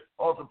spirit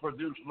ought to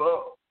produce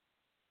love.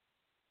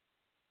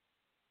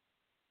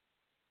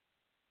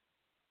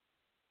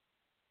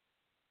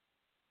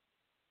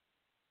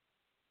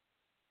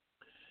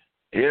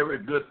 Every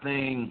good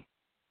thing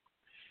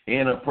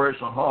in a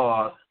person's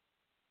heart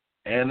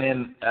and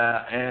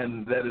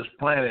that is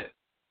planted,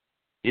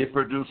 it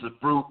produces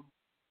fruit,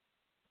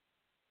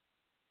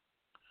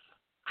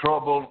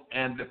 trouble,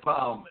 and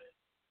defilement.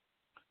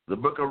 The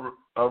book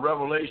of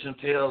Revelation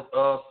tells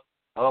us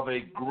of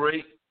a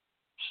great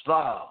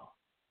star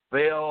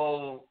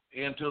fell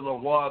into the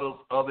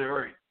waters of the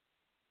earth.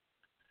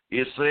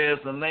 It says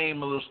the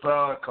name of the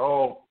star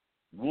called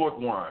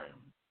woodworm.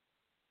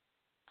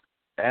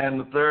 And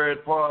the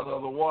third part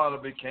of the water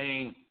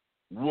became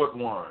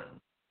woodworm.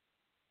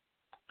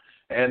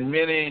 And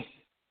many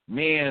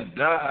men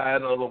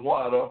died of the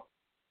water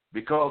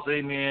because,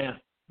 amen,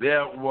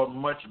 there was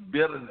much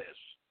bitterness.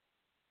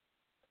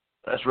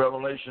 That's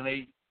Revelation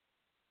 8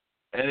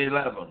 and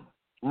 11.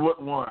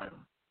 Woodworm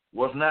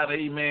was not,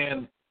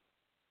 amen,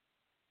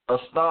 a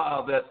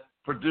star that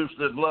produced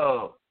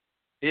love.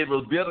 It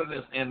was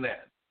bitterness in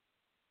that.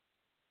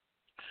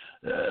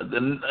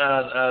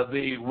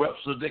 The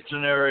Webster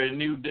Dictionary,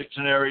 New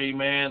Dictionary,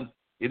 amen,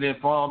 it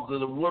informs that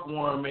the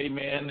woodworm,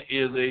 amen,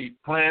 is a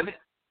plant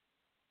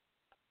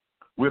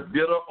with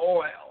bitter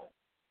oil.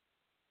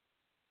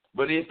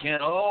 But it can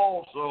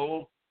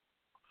also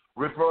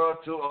refer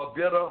to a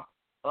bitter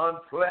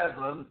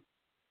unpleasant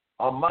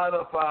or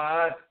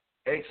modified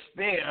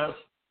experience,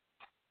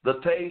 the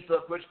taste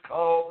of which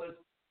causes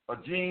a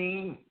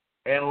gene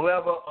and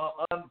level of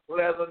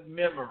unpleasant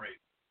memory.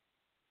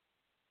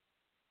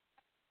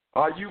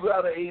 Are you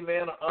got an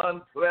amen,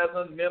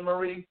 unpleasant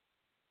memory,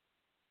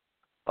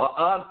 an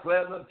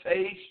unpleasant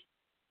taste?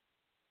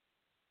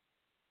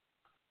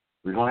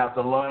 We're going to have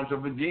to learn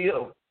to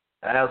forgive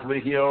as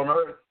we're here on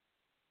earth.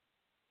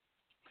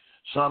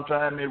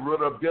 Sometimes a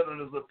root of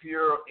bitterness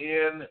appear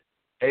in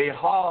a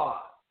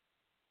heart.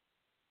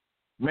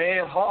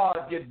 Man,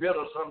 heart get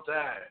bitter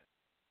sometimes.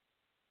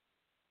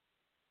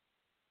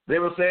 They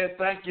were saying,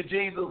 thank you,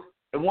 Jesus.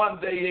 And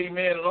one day,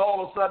 amen, and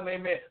all of a sudden,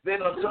 amen, they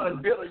done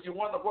turned bitter. You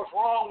wonder what's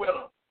wrong with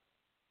them.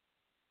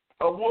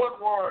 A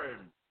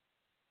woodworm.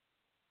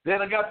 They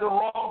done got the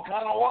wrong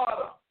kind of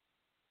water.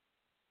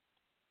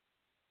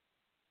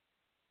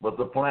 But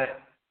the plant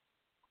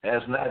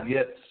has not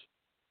yet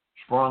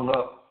sprung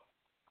up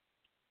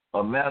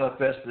or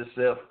manifested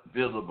itself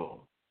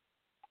visible.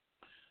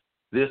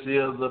 This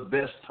is the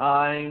best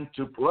time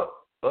to pluck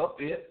up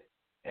it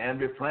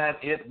and replant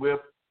it with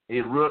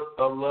a root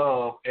of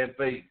love and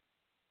faith.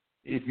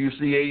 If you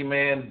see,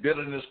 amen,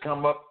 bitterness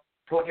come up,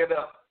 pluck it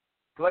up.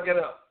 Pluck it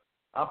up.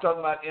 I'm talking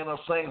about in a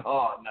saint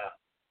heart now.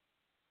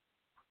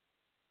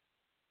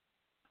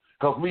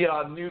 Because we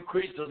are new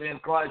creatures in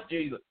Christ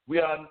Jesus. We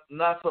are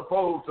not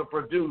supposed to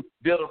produce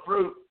bitter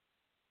fruit.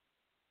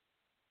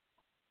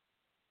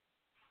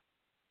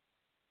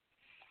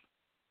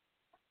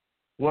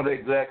 What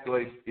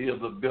exactly is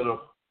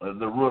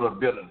the root of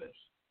bitterness?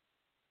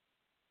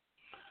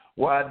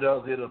 Why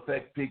does it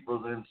affect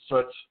people in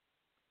such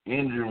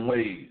injuring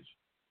ways?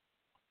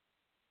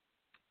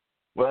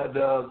 Why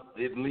does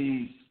it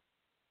lead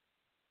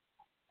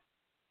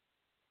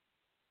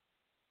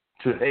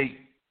to hate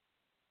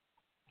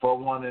for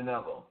one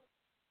another?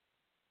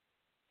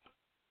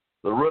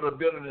 The root of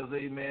bitterness,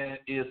 amen,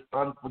 is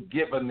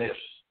unforgiveness.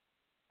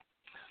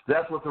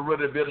 That's what the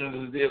root of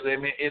bitterness is,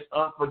 amen. It's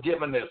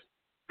unforgiveness.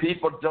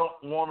 People don't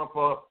want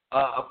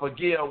to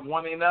forgive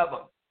one another.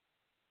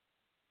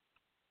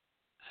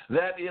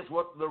 That is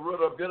what the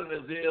root of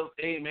bitterness is,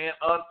 amen,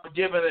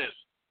 unforgiveness.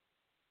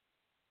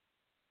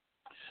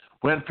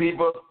 When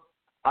people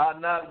are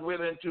not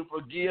willing to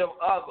forgive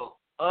others,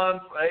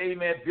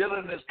 amen,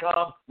 bitterness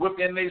comes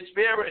within their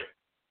spirit.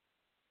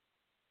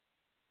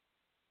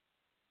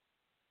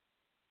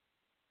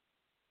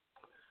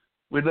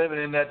 We're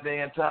living in that day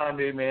and time,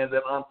 amen,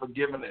 that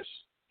unforgiveness.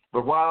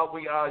 But while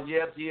we are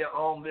yet here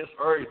on this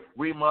earth,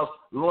 we must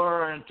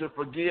learn to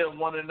forgive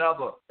one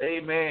another,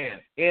 amen,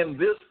 in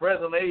this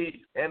present age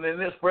and in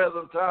this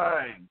present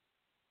time.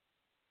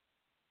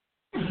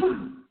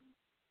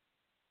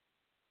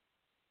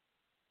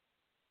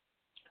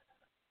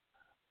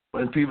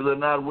 When people are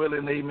not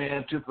willing,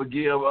 amen, to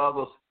forgive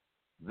others,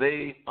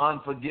 they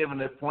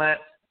unforgiveness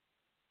plant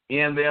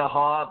in their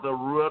heart the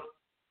root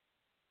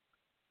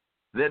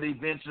that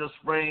eventually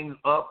springs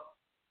up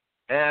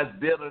as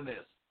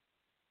bitterness.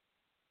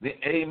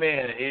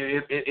 Amen.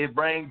 It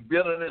brings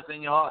bitterness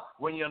in your heart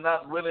when you're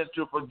not willing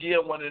to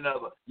forgive one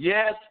another.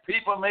 Yes,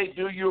 people may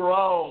do you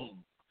wrong,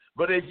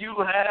 but if you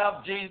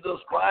have Jesus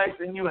Christ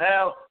and you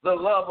have the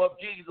love of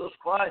Jesus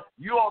Christ,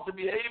 you ought to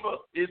be able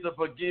to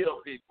forgive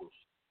people.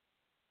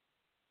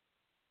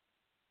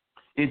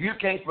 If you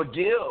can't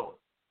forgive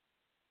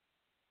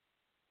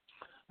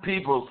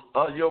people,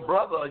 your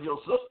brother or your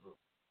sister,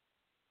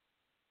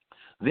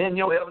 then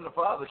your Heavenly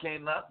Father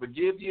cannot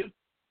forgive you.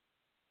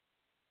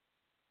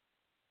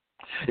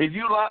 If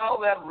you allow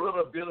that root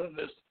of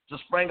bitterness to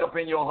spring up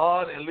in your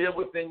heart and live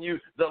within you,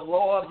 the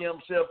Lord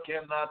himself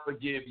cannot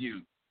forgive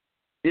you.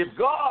 If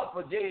God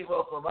forgave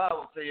us of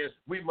our sins,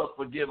 we must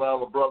forgive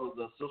our brothers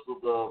and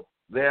sisters of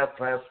their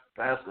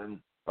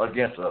trespassing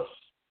against us.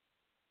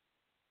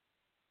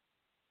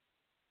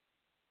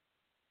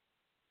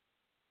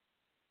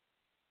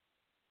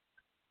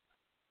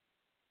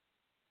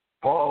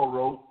 Paul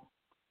wrote,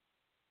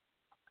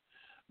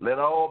 let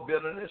all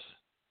bitterness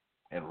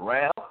and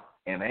wrath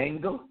and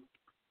anger,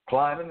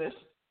 cleverness,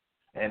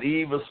 and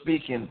evil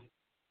speaking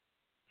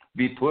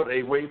be put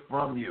away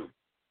from you.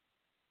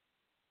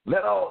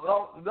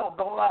 Don't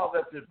allow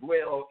that to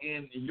dwell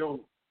in your,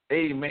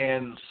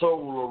 amen,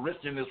 soul or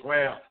richness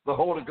where the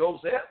Holy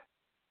Ghost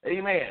is.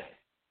 Amen.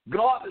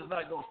 God is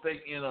not going to stay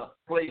in a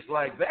place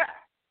like that,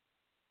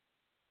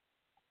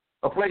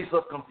 a place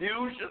of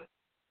confusion.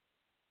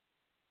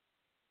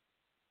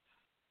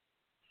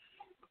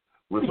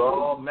 With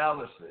all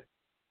malice,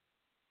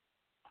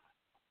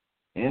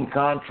 in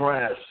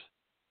contrast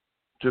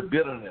to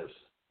bitterness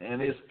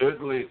and its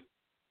ugly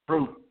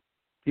fruit,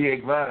 he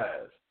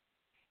advised,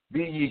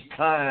 be ye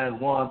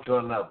kind one to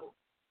another.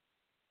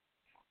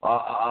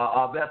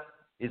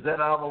 Is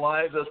that our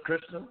lives as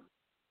Christians?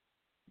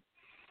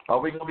 Are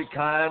we going to be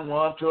kind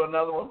one to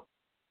another one?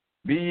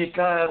 Be ye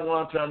kind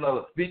one to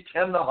another. Be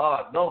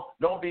tender-hearted.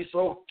 Don't be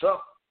so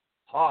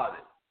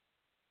tough-hearted.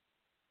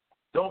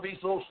 Don't be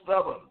so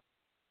stubborn.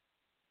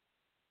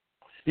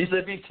 He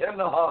said, be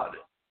tender-hearted,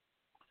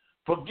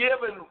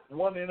 forgiving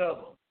one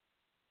another.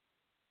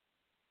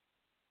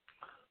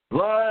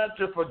 Learn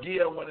to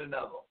forgive one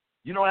another.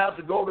 You don't have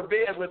to go to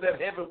bed with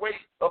that heavy weight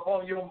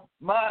upon your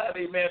mind,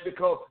 amen,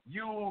 because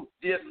you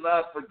did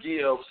not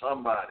forgive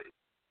somebody.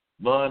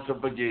 Learn to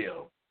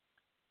forgive.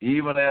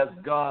 Even as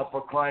God,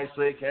 for Christ's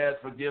sake, has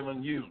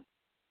forgiven you.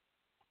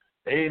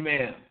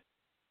 Amen.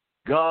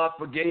 God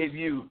forgave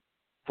you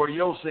for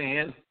your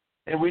sins,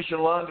 and we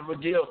should learn to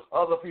forgive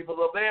other people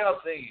of their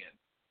sins.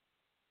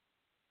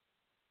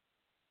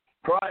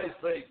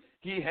 Christ's sake,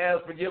 he has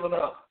forgiven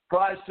us.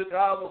 Christ took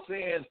our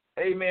sins,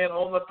 amen,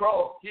 on the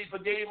cross. He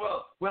forgave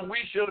us when we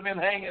should have been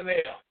hanging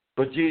there.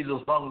 But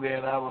Jesus hung there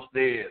in our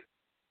stead.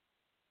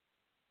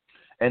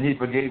 And he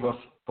forgave us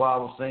for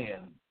our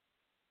sins.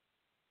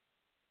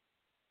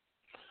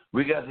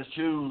 We got to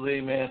choose,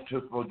 amen,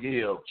 to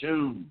forgive.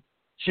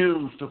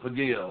 Choose to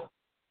forgive.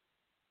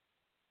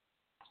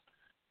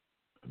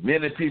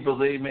 Many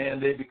people, amen,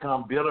 they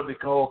become bitter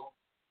because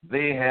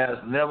they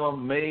have never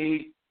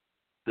made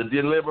the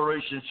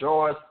deliberation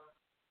choice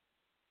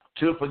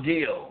to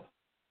forgive.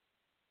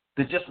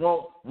 They just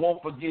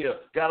won't forgive.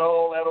 Got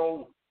all that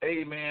old,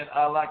 amen,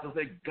 I like to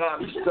say,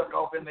 God stuck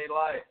off in their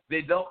life.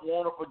 They don't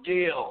want to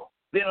forgive.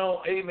 They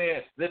don't,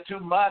 amen, they're too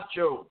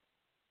macho.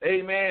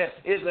 Amen,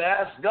 is to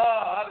ask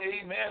God,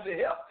 amen,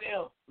 to help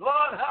them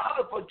learn how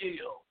to forgive.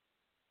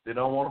 They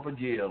don't want to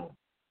forgive.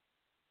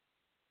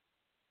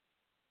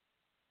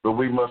 But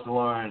we must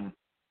learn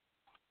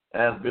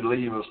as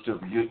believers to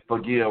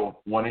forgive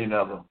one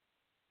another.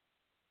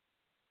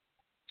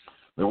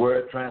 The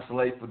word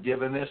translate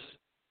forgiveness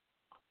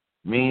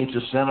means to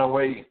send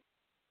away.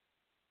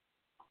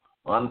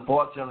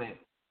 Unfortunately,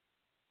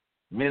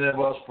 many of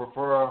us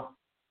prefer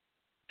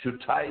to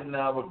tighten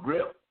our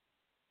grip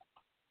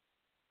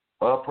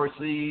or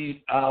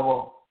perceive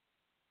our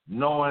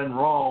knowing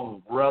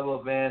wrong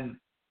rather than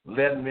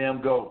letting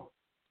them go.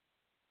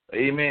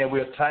 Amen.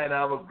 We'll tighten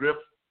our grip.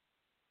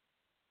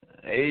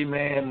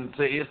 Amen.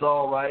 Say it's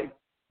all right.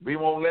 We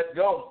won't let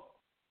go.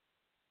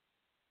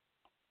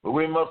 But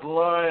we must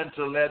learn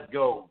to let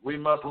go. We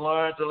must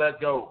learn to let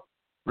go.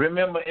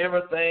 Remember,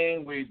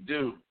 everything we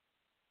do,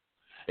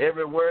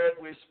 every word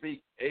we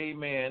speak,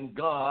 amen,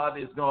 God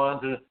is going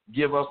to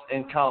give us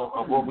account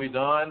of what we've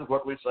done,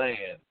 what we're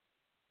saying.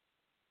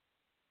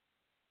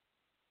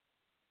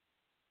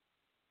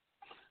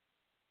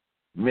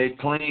 May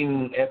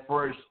cling at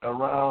first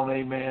around,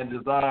 amen,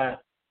 desire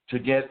to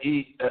get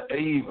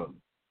even.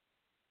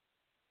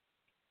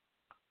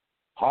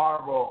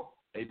 Harbor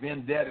a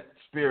vindictive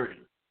spirit.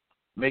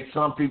 Make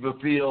some people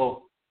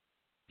feel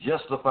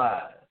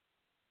justified.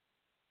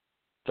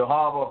 To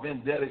harbor a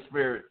vindictive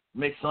spirit,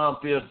 make some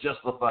feel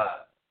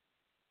justified.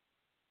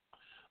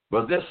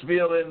 But this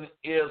feeling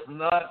is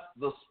not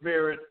the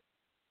spirit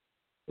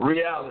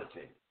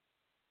reality.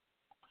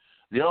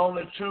 The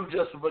only true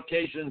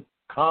justification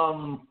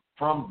comes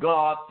from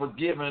God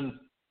forgiving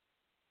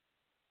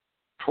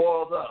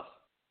towards us.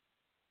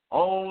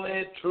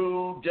 Only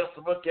true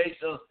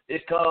justification,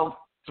 it comes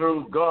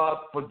through God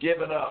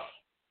forgiving us.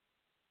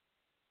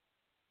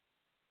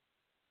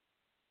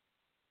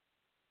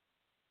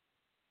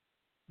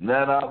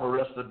 Not our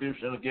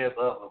retribution against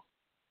others.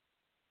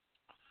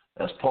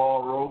 As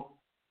Paul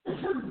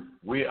wrote,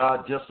 we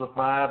are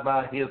justified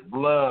by his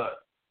blood.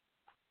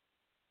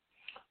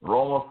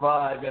 Romans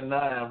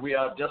 5:9, we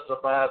are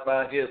justified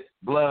by his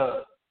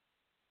blood.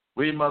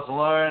 We must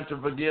learn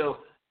to forgive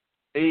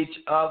each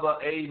other,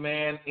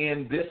 amen,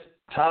 in this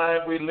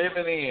time we're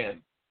living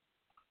in.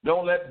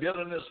 Don't let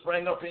bitterness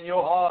spring up in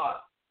your heart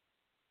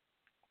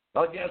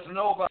against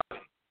nobody.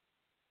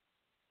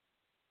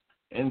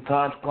 In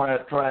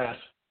contrast,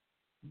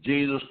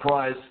 Jesus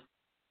Christ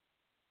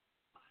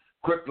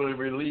quickly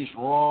released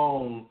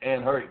wrong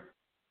and hurt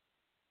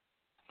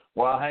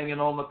while hanging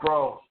on the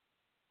cross.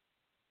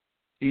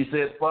 He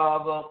said,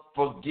 Father,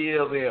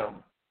 forgive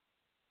them.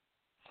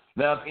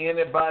 Now, if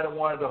anybody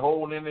wanted to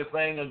hold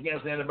anything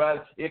against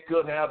anybody, it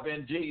could have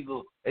been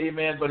Jesus.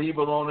 Amen. But he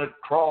was on the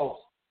cross.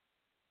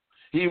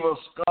 He was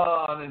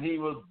scarred and he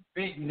was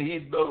beaten.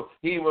 He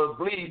was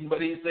bleeding.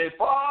 But he said,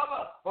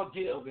 Father,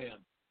 forgive them.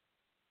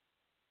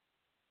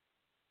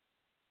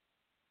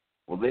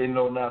 Well, they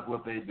know not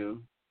what they do.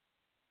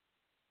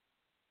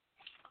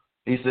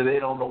 He said they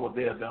don't know what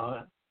they're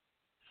doing.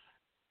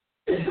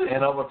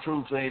 And of a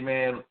truth,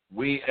 amen,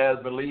 we as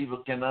believers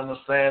can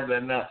understand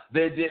that now.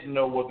 They didn't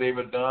know what they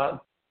were done.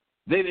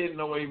 They didn't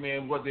know,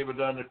 amen, what they were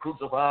done to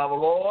crucify our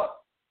Lord.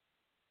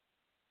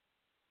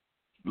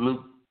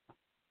 Luke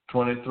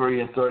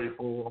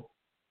 23:34.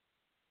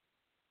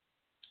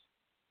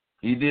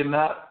 He did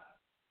not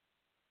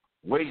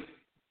wait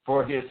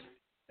for his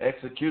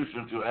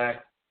execution to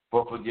act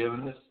for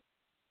forgiveness.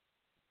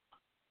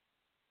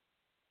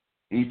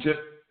 He took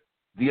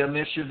the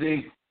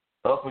initiative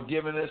of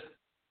forgiveness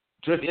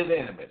to his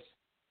enemies.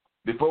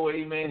 Before,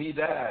 amen, he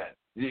died.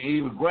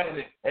 He was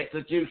granted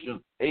execution.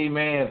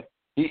 Amen.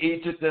 He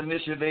took the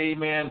initiative,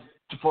 amen,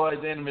 for his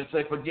enemies.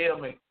 Say,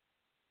 forgive me.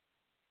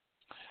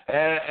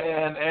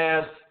 And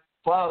as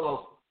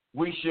follows,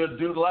 we should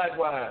do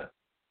likewise.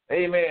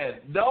 Amen.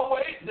 Don't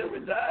wait till we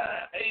die.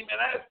 Amen.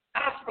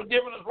 Ask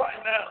forgiveness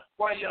right now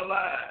while you're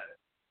alive.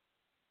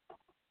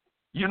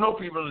 You know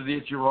people that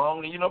did you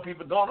wrong, and you know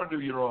people going to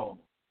do you wrong.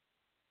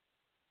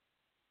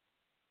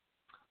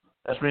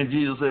 That's when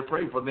Jesus said,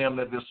 pray for them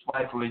that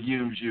despitefully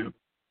use you.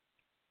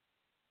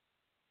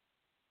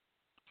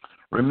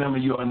 Remember,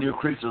 you are new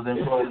creatures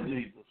in Christ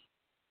Jesus.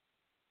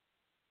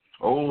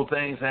 Old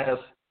things has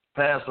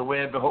passed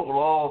away, and behold,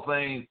 all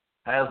things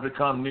has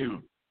become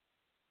new.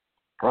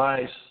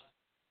 Christ,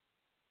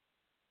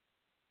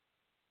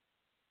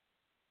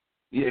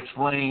 he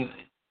explained,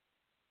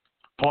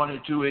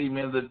 pointed to,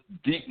 amen, the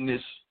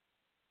deepness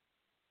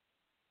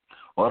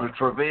or the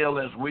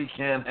travailance we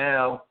can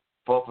have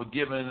for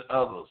forgiving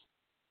others.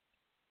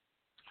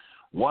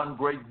 One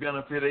great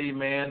benefit,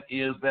 amen,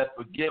 is that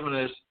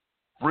forgiveness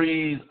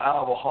frees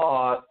our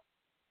heart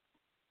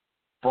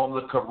from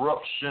the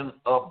corruption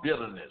of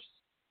bitterness.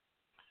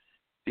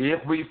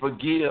 If we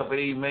forgive,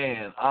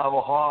 amen,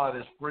 our heart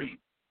is free.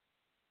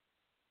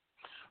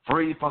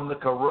 Free from the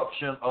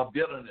corruption of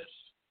bitterness.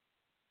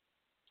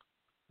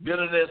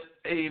 Bitterness,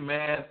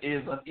 amen,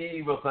 is an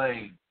evil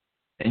thing.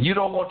 And you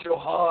don't want your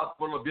heart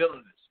full of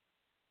bitterness.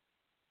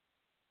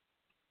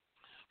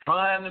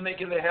 Trying to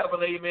make it to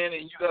heaven, amen,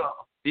 and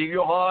if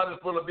your heart is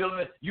full of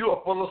bitterness, you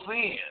are full of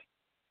sin.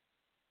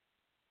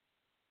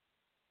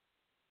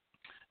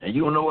 And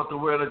you know what the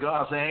word of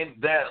God saying?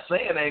 That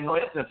sin ain't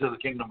going to enter into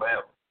the kingdom of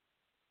heaven.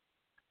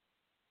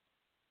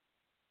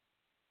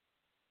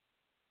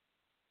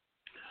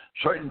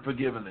 Certain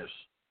forgiveness.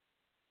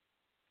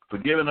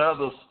 Forgiving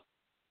others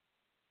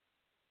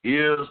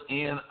is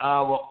in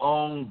our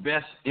own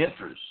best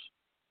interest.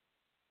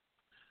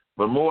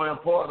 But more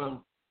important,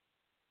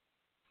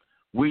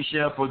 we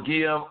shall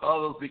forgive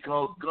others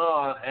because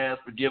God has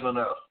forgiven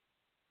us.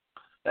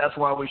 That's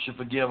why we should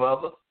forgive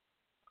others.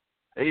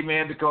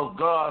 Amen. Because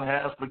God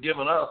has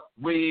forgiven us,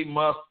 we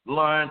must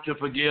learn to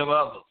forgive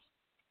others.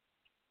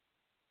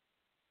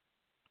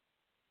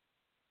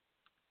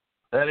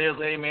 That is,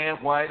 amen,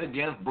 white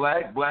against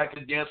black, black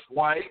against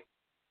white,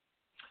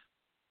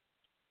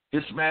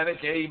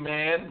 Hispanic,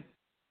 amen,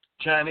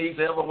 Chinese,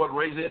 ever what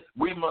race it is.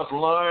 We must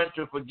learn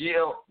to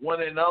forgive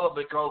one another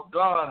because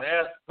God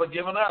has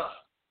forgiven us.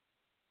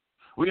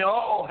 We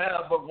all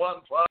have but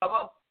one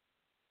Father.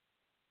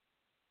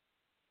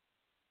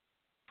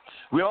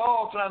 We're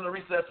all trying to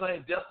reach that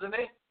same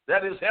destiny,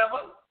 that is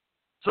heaven.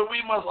 So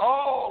we must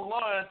all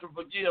learn to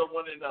forgive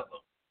one another.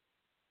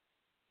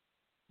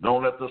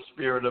 Don't let the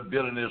spirit of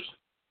bitterness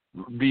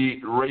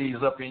be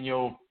raised up in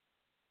your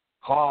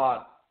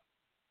heart.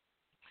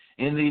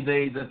 In these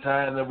days and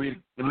times that we're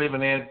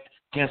living in,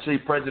 can see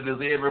prejudice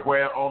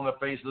everywhere on the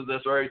face of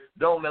this earth.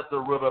 Don't let the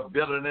root of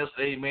bitterness,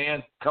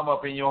 amen, come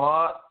up in your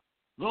heart.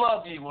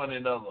 Love ye one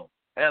another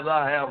as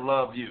I have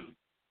loved you.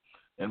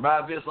 And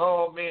by this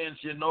all men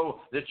should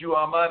know that you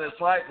are my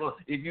disciples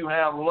if you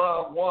have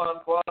love one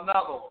for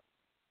another.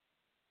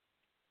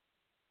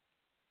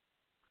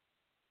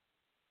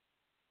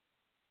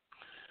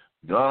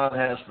 God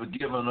has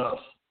forgiven us.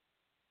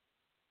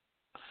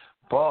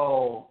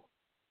 Paul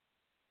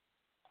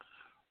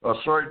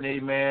asserting,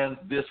 amen,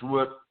 this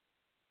what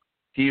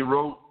he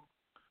wrote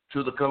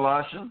to the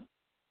Colossians,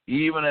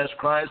 even as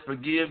Christ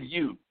forgive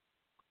you,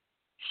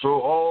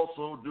 so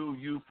also do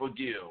you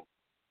forgive.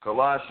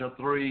 Colossians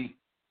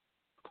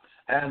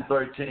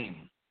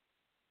 3:13.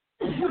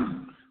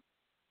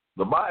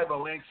 The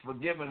Bible links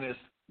forgiveness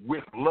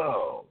with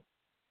love.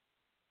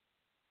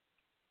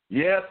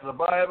 Yes, the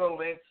Bible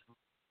links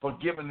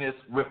forgiveness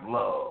with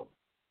love.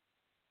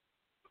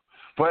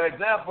 For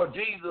example,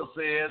 Jesus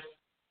says,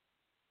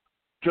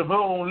 to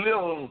whom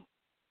little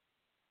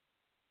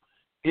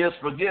is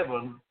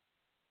forgiven,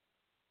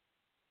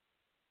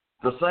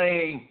 the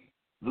same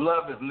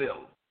love is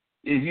little.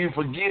 If you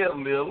forgive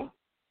little,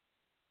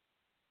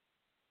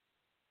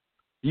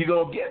 you're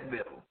going to get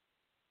little.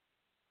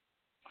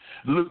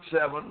 Luke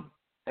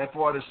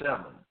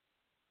 7:47.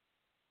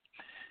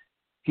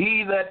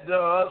 He that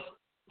does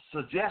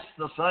suggest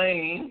the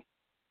same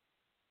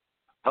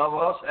of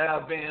us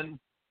have been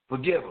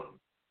forgiven,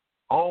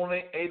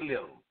 only a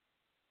little.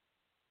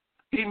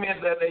 He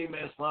meant that,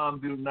 amen, some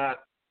do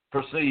not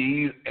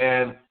perceive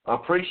and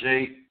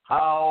appreciate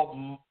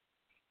how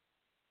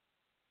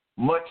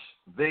much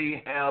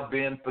they have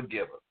been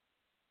forgiven.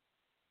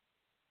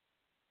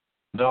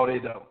 No, they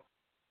don't.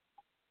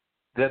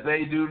 That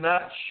they do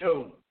not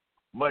show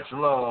much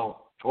love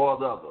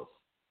toward others.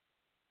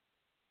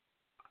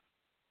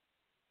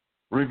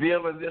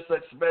 Revealing this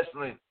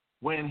especially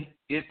when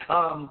it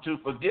comes to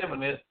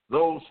forgiveness,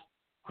 those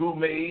who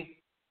may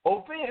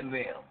offend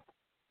them.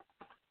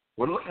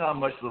 Well, look how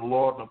much the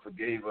Lord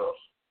forgave us.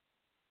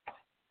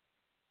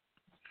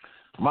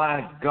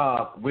 My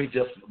God, we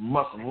just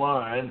must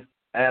learn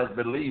as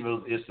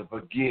believers is to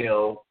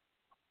forgive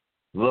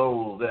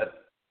those that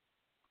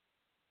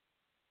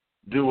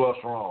do us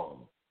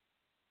wrong.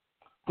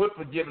 Put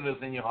forgiveness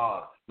in your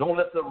heart. Don't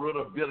let the root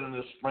of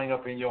bitterness spring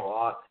up in your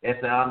heart and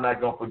say, I'm not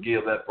going to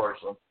forgive that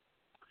person.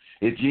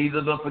 If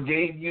Jesus done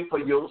forgave you for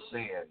your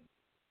sin,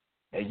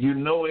 and you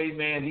know,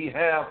 amen, he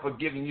have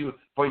forgiven you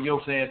for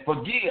your sin,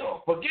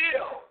 forgive.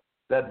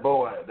 that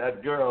boy,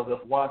 that girl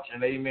that's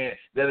watching, amen,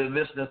 that is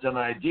listening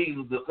tonight.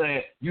 Jesus is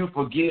saying, you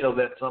forgive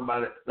that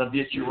somebody that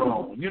did you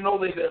wrong. You know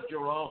they did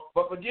you wrong,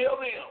 but forgive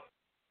them.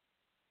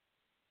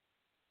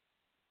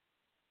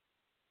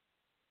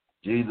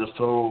 Jesus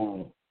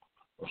told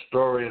a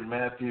story in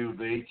Matthew,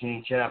 the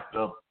 18th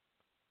chapter,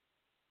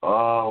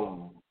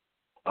 of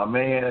a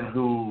man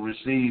who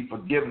received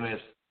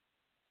forgiveness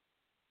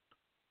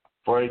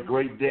for a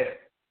great debt.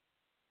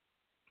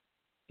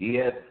 He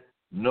had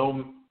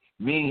no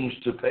means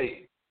to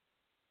pay.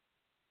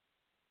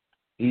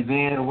 He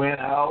then went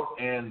out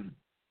and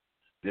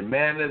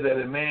demanded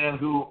that a man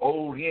who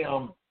owed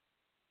him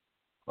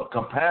a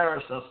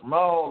comparison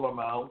small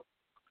amount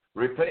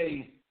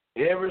repay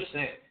every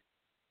cent.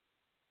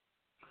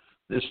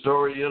 This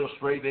story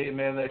illustrates,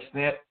 amen, the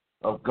extent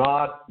of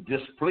God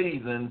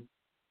displeasing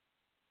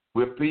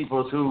with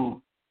people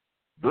who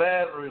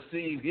gladly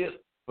receive his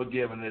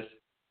forgiveness,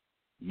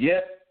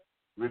 yet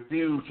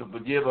refuse to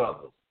forgive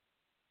others.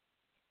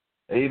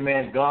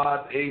 Amen.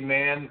 God,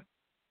 amen,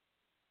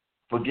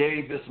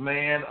 forgave this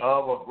man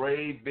of a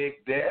great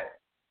big debt.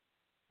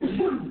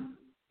 And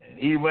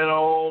he went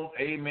on,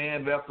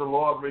 amen, left the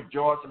Lord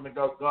rejoicing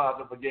because God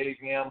forgave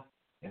him.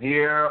 And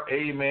here,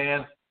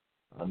 amen,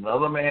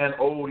 another man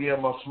owed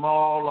him a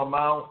small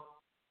amount,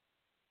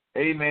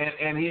 amen,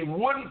 and he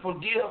wouldn't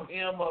forgive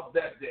him of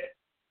that debt.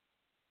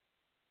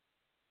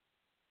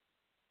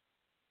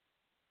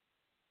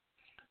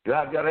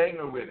 God got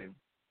angry with him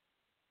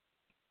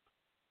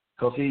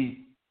because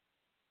he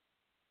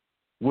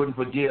wouldn't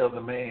forgive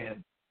the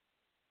man,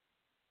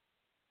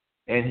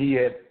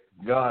 and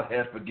God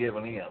had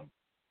forgiven him.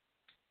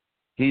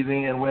 He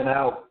then went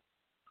out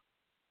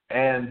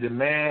and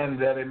demanded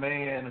that a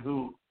man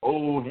who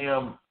owed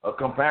him a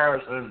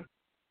comparison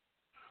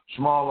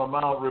small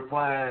amount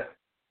repay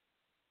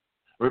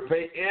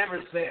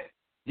every cent.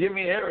 Give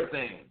me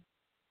everything.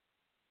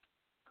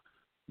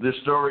 This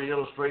story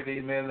illustrates,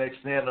 amen, the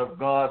extent of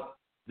God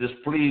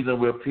displeasing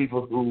with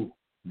people who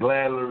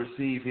gladly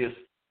receive his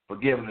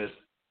forgiveness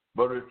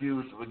but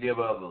refuse to forgive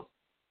others.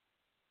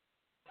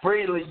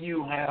 Freely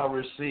you have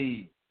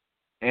received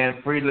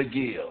and freely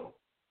give.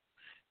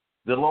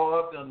 The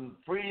Lord can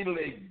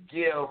freely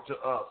give to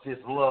us his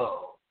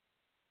love.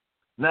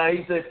 Now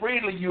he said,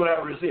 freely you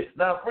have received.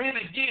 Now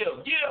freely give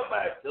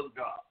back to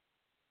God.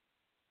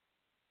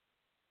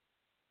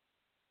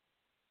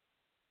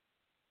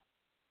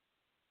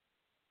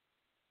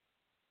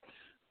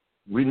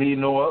 We need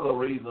no other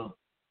reason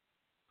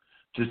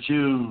to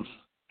choose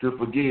to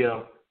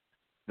forgive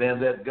than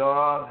that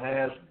God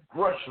has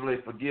graciously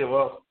forgiven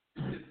us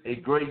a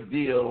great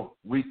deal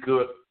we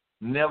could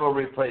never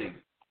repay.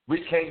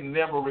 We can't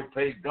never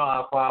repay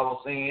God for our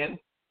sin.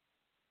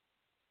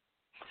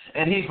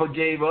 And he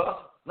forgave us.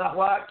 Now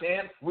why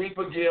can't we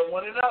forgive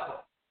one another?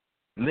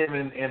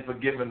 Living in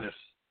forgiveness.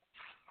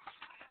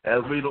 As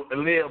we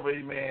live,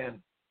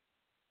 amen,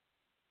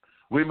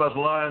 we must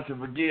learn to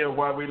forgive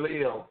while we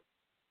live.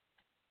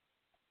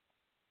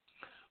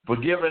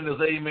 Forgiveness,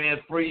 amen,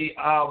 free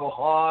our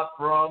heart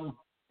from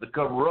the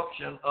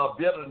corruption of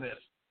bitterness.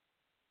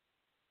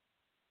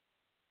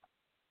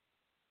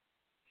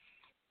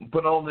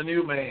 Put on the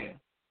new man.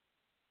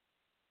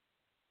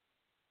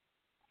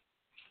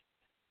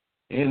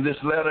 In this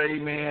letter,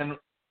 amen,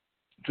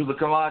 to the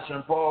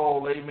Colossian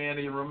Paul, amen,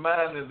 he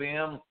reminded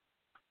them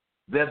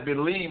that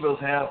believers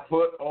have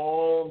put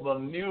on the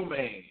new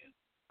man.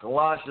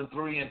 Colossians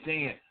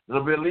 3:10. The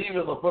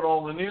believers have put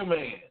on the new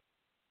man,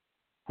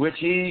 which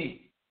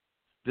he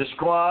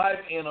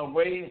described in a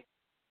way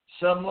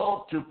similar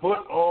to put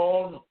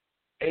on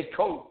a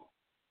coat.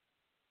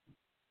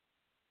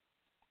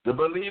 The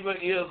believer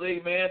is,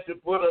 amen, to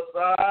put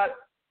aside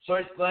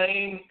such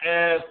thing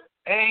as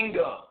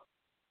anger.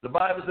 The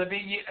Bible says, be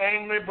ye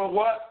angry, but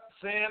what?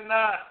 Sin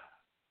not.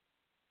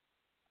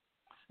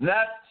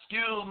 Not,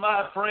 excuse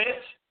my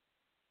French.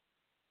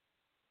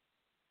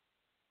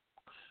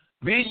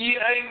 Be ye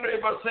angry,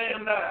 but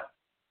sin not.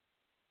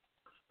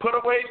 Put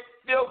away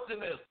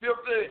filthiness,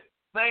 filthy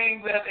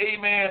things that,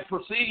 amen,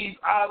 proceeds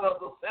out of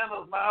the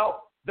sinner's mouth.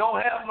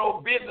 Don't have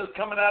no business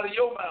coming out of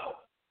your mouth.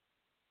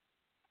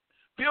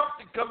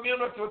 Filthy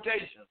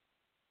communication.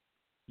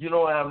 You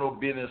don't have no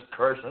business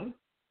cursing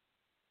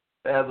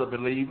as a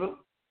believer.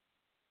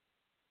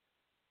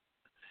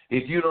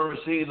 If you don't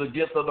receive the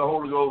gift of the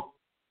Holy Ghost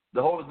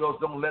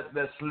don't let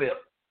that slip.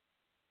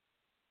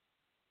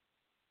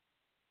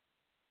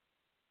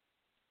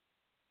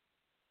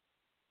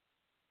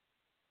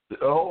 The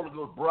Holy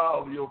Ghost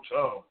bridle your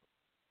tongue.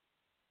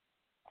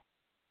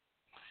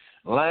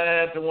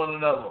 Lying to one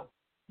another.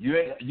 You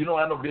don't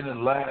have no business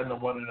lying to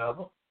one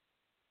another.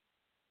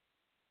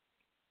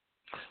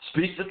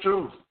 Speak the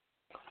truth.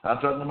 I'm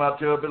talking about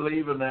to a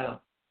believer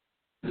now.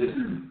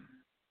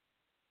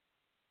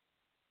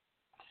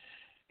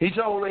 He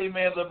told,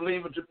 amen, the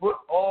believer to put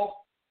off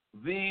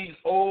these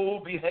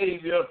old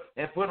behavior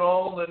and put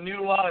on the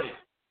new life.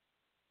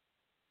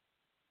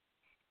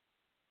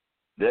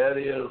 That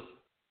is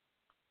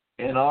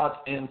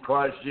in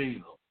Christ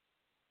Jesus.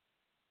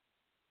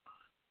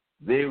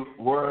 They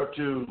were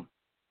to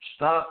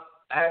stop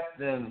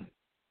acting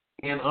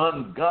in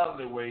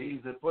ungodly ways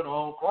and put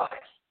on Christ.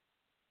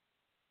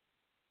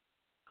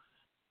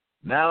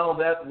 Now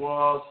that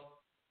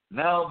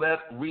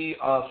we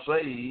are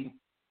saved,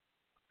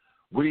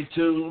 we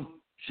too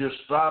should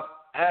stop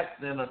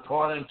acting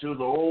according to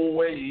the old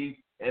ways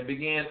and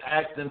begin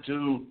acting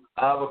to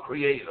our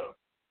Creator.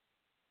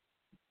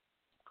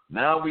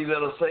 Now we that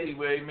are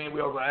saved, amen,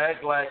 we ought to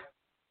act like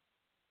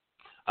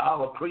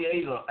our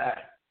Creator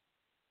acts.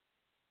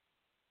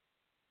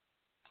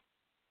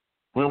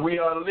 When we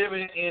are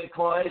living in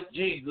Christ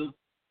Jesus,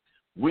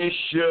 we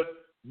should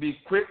be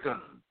quickly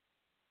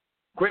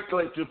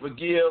to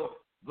forgive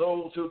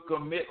those who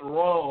commit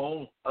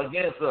wrong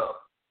against us.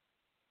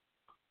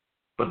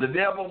 But the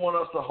devil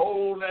wants us to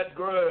hold that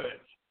grudge.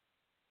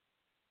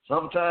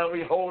 Sometimes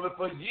we hold it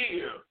for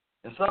years,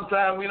 and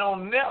sometimes we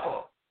don't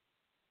never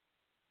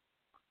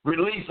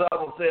release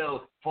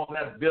ourselves from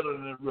that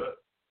bitterness root.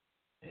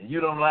 And you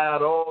don't allow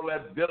all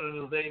that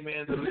bitterness,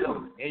 amen, to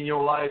live in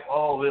your life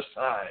all this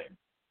time.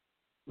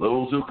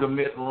 Those who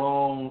commit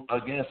wrong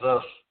against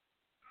us,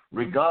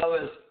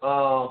 regardless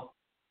of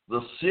the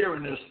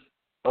seriousness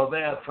of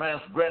their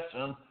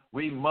transgression,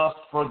 we must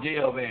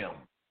forgive them.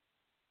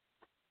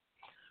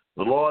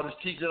 The Lord is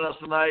teaching us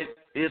tonight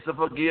is to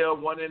forgive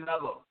one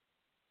another.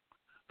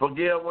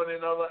 Forgive one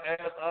another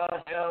as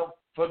I have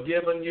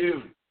forgiven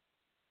you.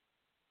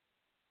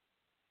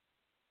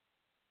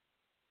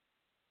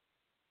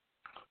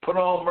 Put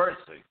on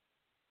mercy.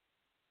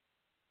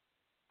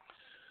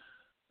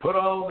 Put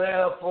on,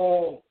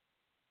 therefore,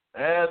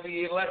 as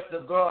the elect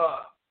of God,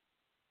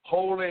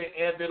 holy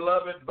and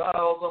beloved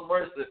bowels of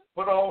mercy.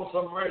 Put on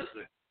some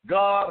mercy.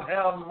 God,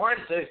 have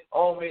mercy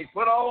on me.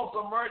 Put on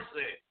some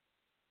mercy.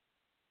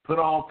 Put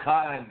on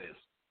kindness,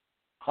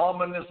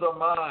 humbleness of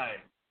mind,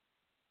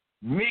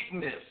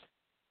 meekness,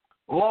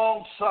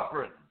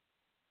 long-suffering,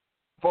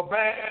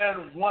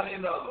 forbearing one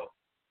another,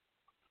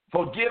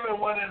 forgiving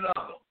one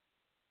another.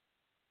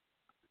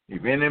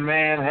 If any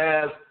man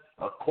has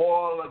a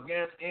quarrel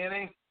against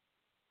any,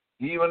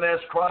 even as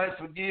Christ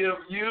forgive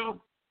you,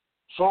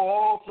 so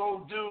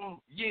also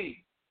do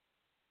ye.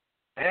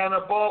 And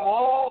above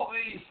all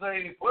these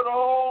things, put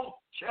on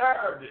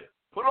charity,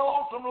 put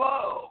on some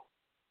love,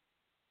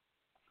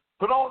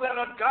 put on that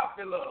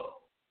agape love.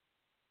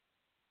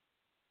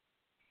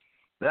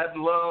 That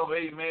love,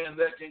 amen,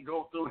 that can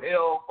go through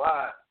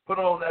hellfire. Put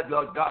on that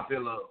agape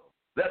love,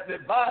 that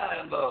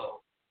divine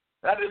love.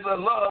 That is the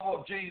love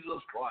of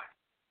Jesus Christ,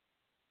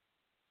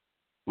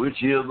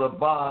 which is the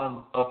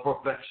bond of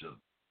perfection.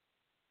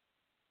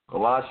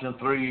 Colossians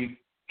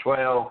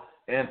 3:12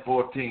 and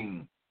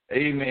 14.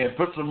 Amen.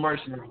 Put some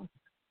mercy on.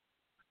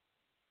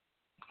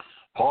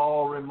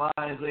 Paul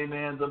reminds,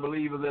 amen, the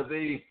believer that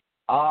they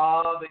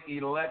are the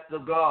elect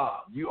of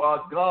God. You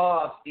are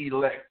God's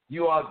elect.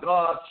 You are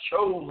God's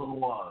chosen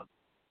one.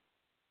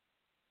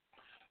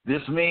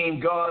 This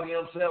means God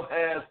himself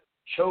has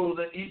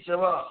chosen each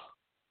of us,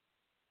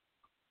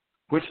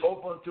 which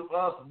opens to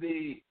us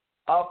the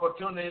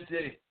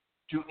opportunity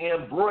to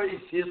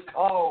embrace his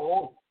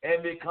call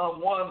and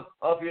become one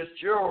of his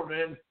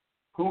children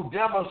who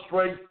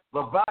demonstrate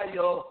the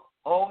value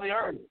on the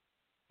earth.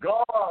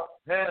 God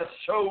has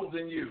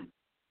chosen you.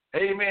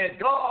 Amen.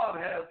 God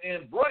has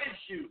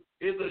embraced you.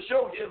 Is to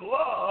show his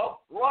love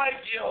right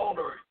here on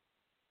earth.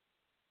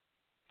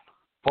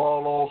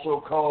 Paul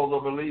also called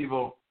the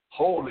believer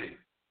holy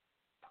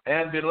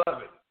and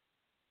beloved.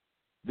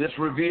 This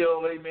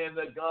reveals, amen,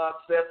 that God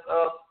sets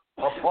us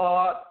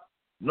apart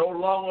no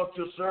longer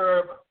to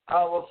serve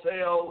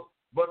ourselves,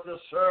 but to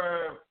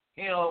serve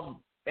him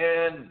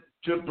and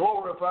to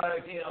glorify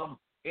him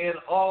in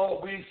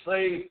all we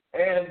say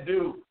and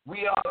do.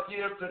 We are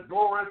here to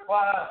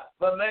glorify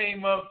the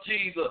name of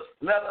Jesus.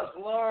 Let us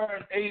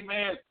learn,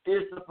 amen,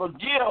 is to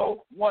forgive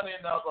one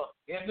another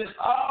in this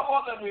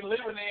hour that we're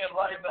living in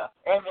right now.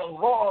 And the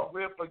Lord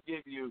will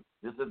forgive you.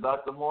 This is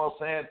Dr. Moore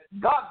saying,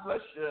 God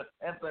bless you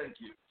and thank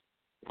you.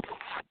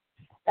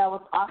 That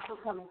was also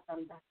coming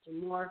from Dr.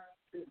 Moore.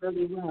 It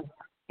really was.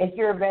 If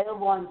you're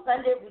available on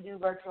Sunday, we do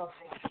virtual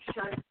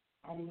church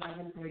at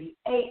 11:30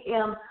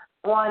 a.m.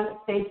 on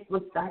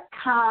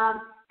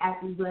Facebook.com at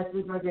the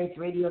Blessings by Grace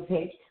radio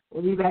page.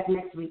 We'll be back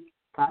next week.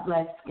 God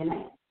bless. Good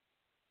night.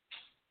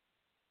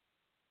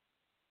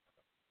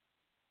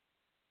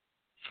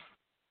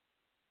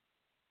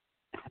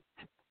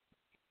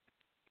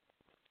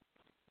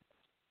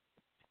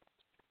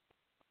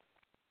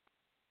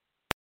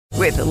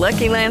 With the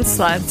Lucky Land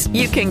Slots,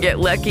 you can get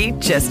lucky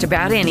just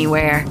about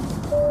anywhere.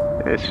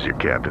 This is your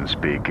captain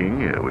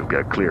speaking. We've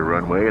got clear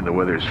runway and the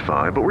weather's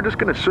fine, but we're just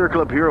going to circle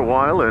up here a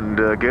while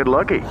and get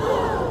lucky.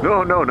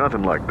 No,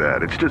 nothing like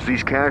that. It's just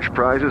these cash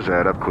prizes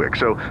add up quick.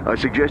 So I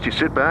suggest you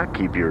sit back,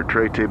 keep your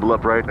tray table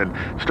upright,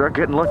 and start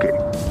getting lucky.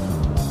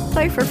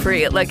 Play for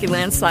free at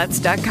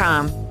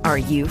LuckyLandSlots.com. Are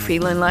you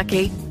feeling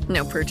lucky?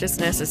 No purchase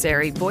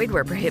necessary. Void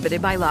where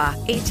prohibited by law.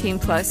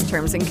 18+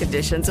 terms and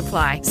conditions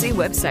apply. See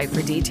website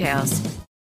for details.